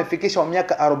wote ambao amefikisha wa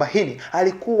miaka 40,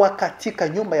 alikuwa katika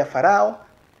nyumba ya Farao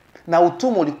na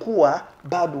utumwa ulikuwa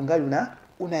bado ungali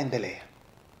unaendelea.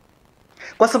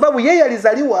 Kwa sababu yeye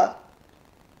alizaliwa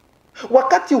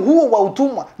wakati huo wa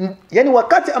utumwa, yani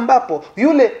wakati ambapo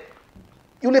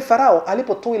yule Farao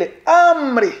alipotoa ile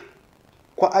amri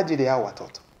kwa ajili ya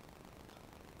watoto.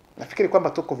 Nafikiri kwamba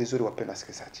tuko vizuri, wapendwa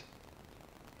wasikilizaji.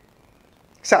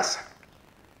 Sasa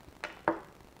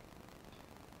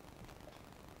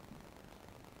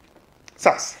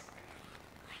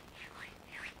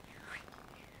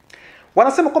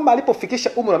wanasema kwamba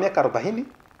alipofikisha umri wa miaka 40,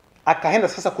 akaenda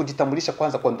sasa kujitambulisha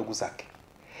kwanza kwa ndugu zake,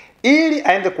 ili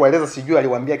aende kueleza, sijui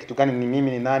aliwaambia kitu gani, ni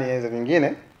mimi ni nani hizo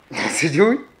vingine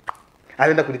sijui.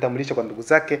 Alienda kujitambulisha kwa ndugu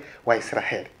zake wa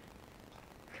Israeli.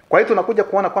 Kwa hiyo tunakuja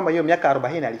kuona kwamba hiyo miaka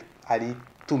 40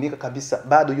 alitumika kabisa,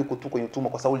 bado yuko tu kwenye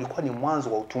utumwa, kwa sababu ilikuwa ni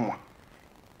mwanzo wa utumwa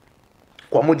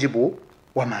kwa mujibu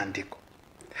wa maandiko.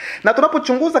 Na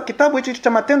tunapochunguza kitabu hicho cha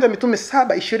Matendo ya Mitume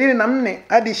 7:24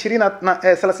 hadi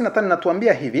 35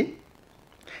 natuambia hivi.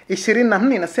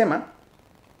 24 inasema,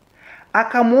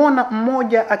 akamuona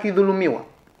mmoja akidhulumiwa.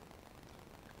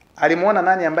 Alimuona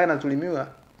nani ambaye anadhulumiwa?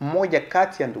 Mmoja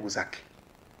kati ya ndugu zake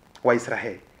wa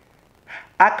Israeli.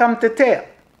 Akamtetea,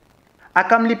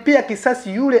 akamlipia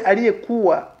kisasi yule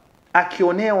aliyekuwa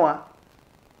akionewa,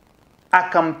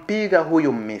 akampiga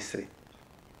huyo Misri.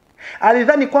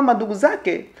 Alidhani kwamba ndugu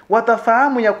zake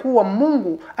watafahamu ya kuwa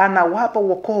Mungu anawapa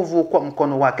wokovu kwa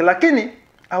mkono wake, lakini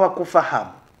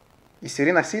hawakufahamu.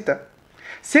 26,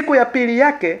 siku ya pili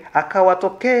yake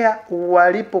akawatokea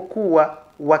walipokuwa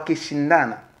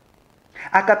wakishindana.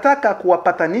 Akataka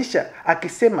kuwapatanisha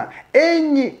akisema,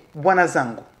 enyi bwana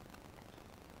zangu,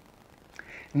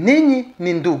 ninyi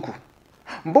ni ndugu,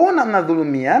 mbona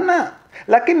mnadhulumiana?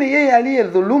 Lakini yeye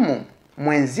aliyedhulumu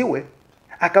mwenziwe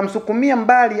akamsukumia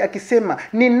mbali akisema,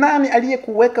 ni nani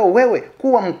aliyekuweka wewe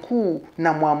kuwa mkuu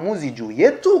na mwamuzi juu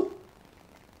yetu?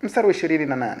 Mstari wa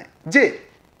 28, je,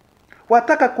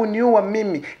 wataka kuniua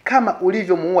mimi kama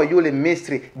ulivyomuua yule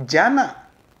Misri jana?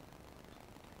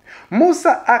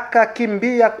 Musa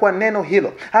akakimbia kwa neno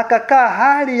hilo, akakaa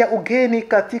hali ya ugeni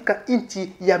katika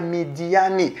nchi ya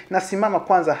Midiani. Nasimama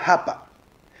kwanza hapa.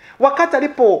 Wakati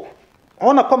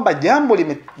alipoona kwamba jambo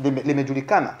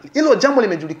limejulikana, hilo jambo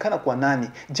limejulikana kwa nani?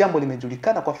 Jambo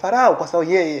limejulikana kwa Farao, kwa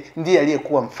sababu yeye ndiye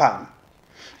aliyekuwa mfalme.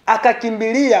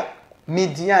 Akakimbilia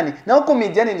Midiani. Na huko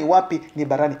Midiani ni wapi? Ni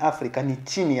barani Afrika, ni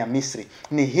chini ya Misri.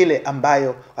 Ni ile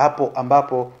ambayo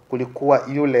ambapo kulikuwa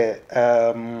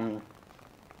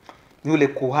yule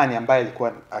kuhani ambaye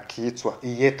alikuwa akiitwa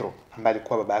Yetro, ambaye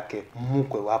alikuwa baba yake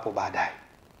mkwe wapo baadaye.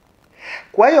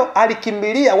 Kwa hiyo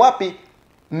alikimbilia wapi?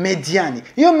 Midiani.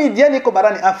 Hiyo Midiani iko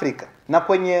barani Afrika. Na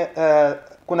kwenye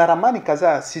kuna ramani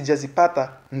kadhaa sijazipata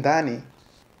ndani,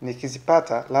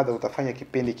 nikizipata labda utafanya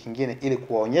kipindi kingine ili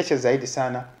kuwaonyesha zaidi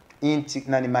sana inchi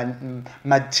na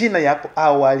majina yako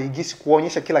awali, gisi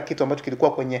kuonyesha kila kitu ambacho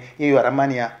kilikuwa kwenye hiyo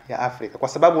ramani ya Afrika. Kwa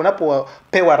sababu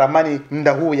unapopewa ramani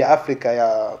muda huu ya Afrika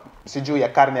ya sijui ya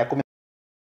karne ya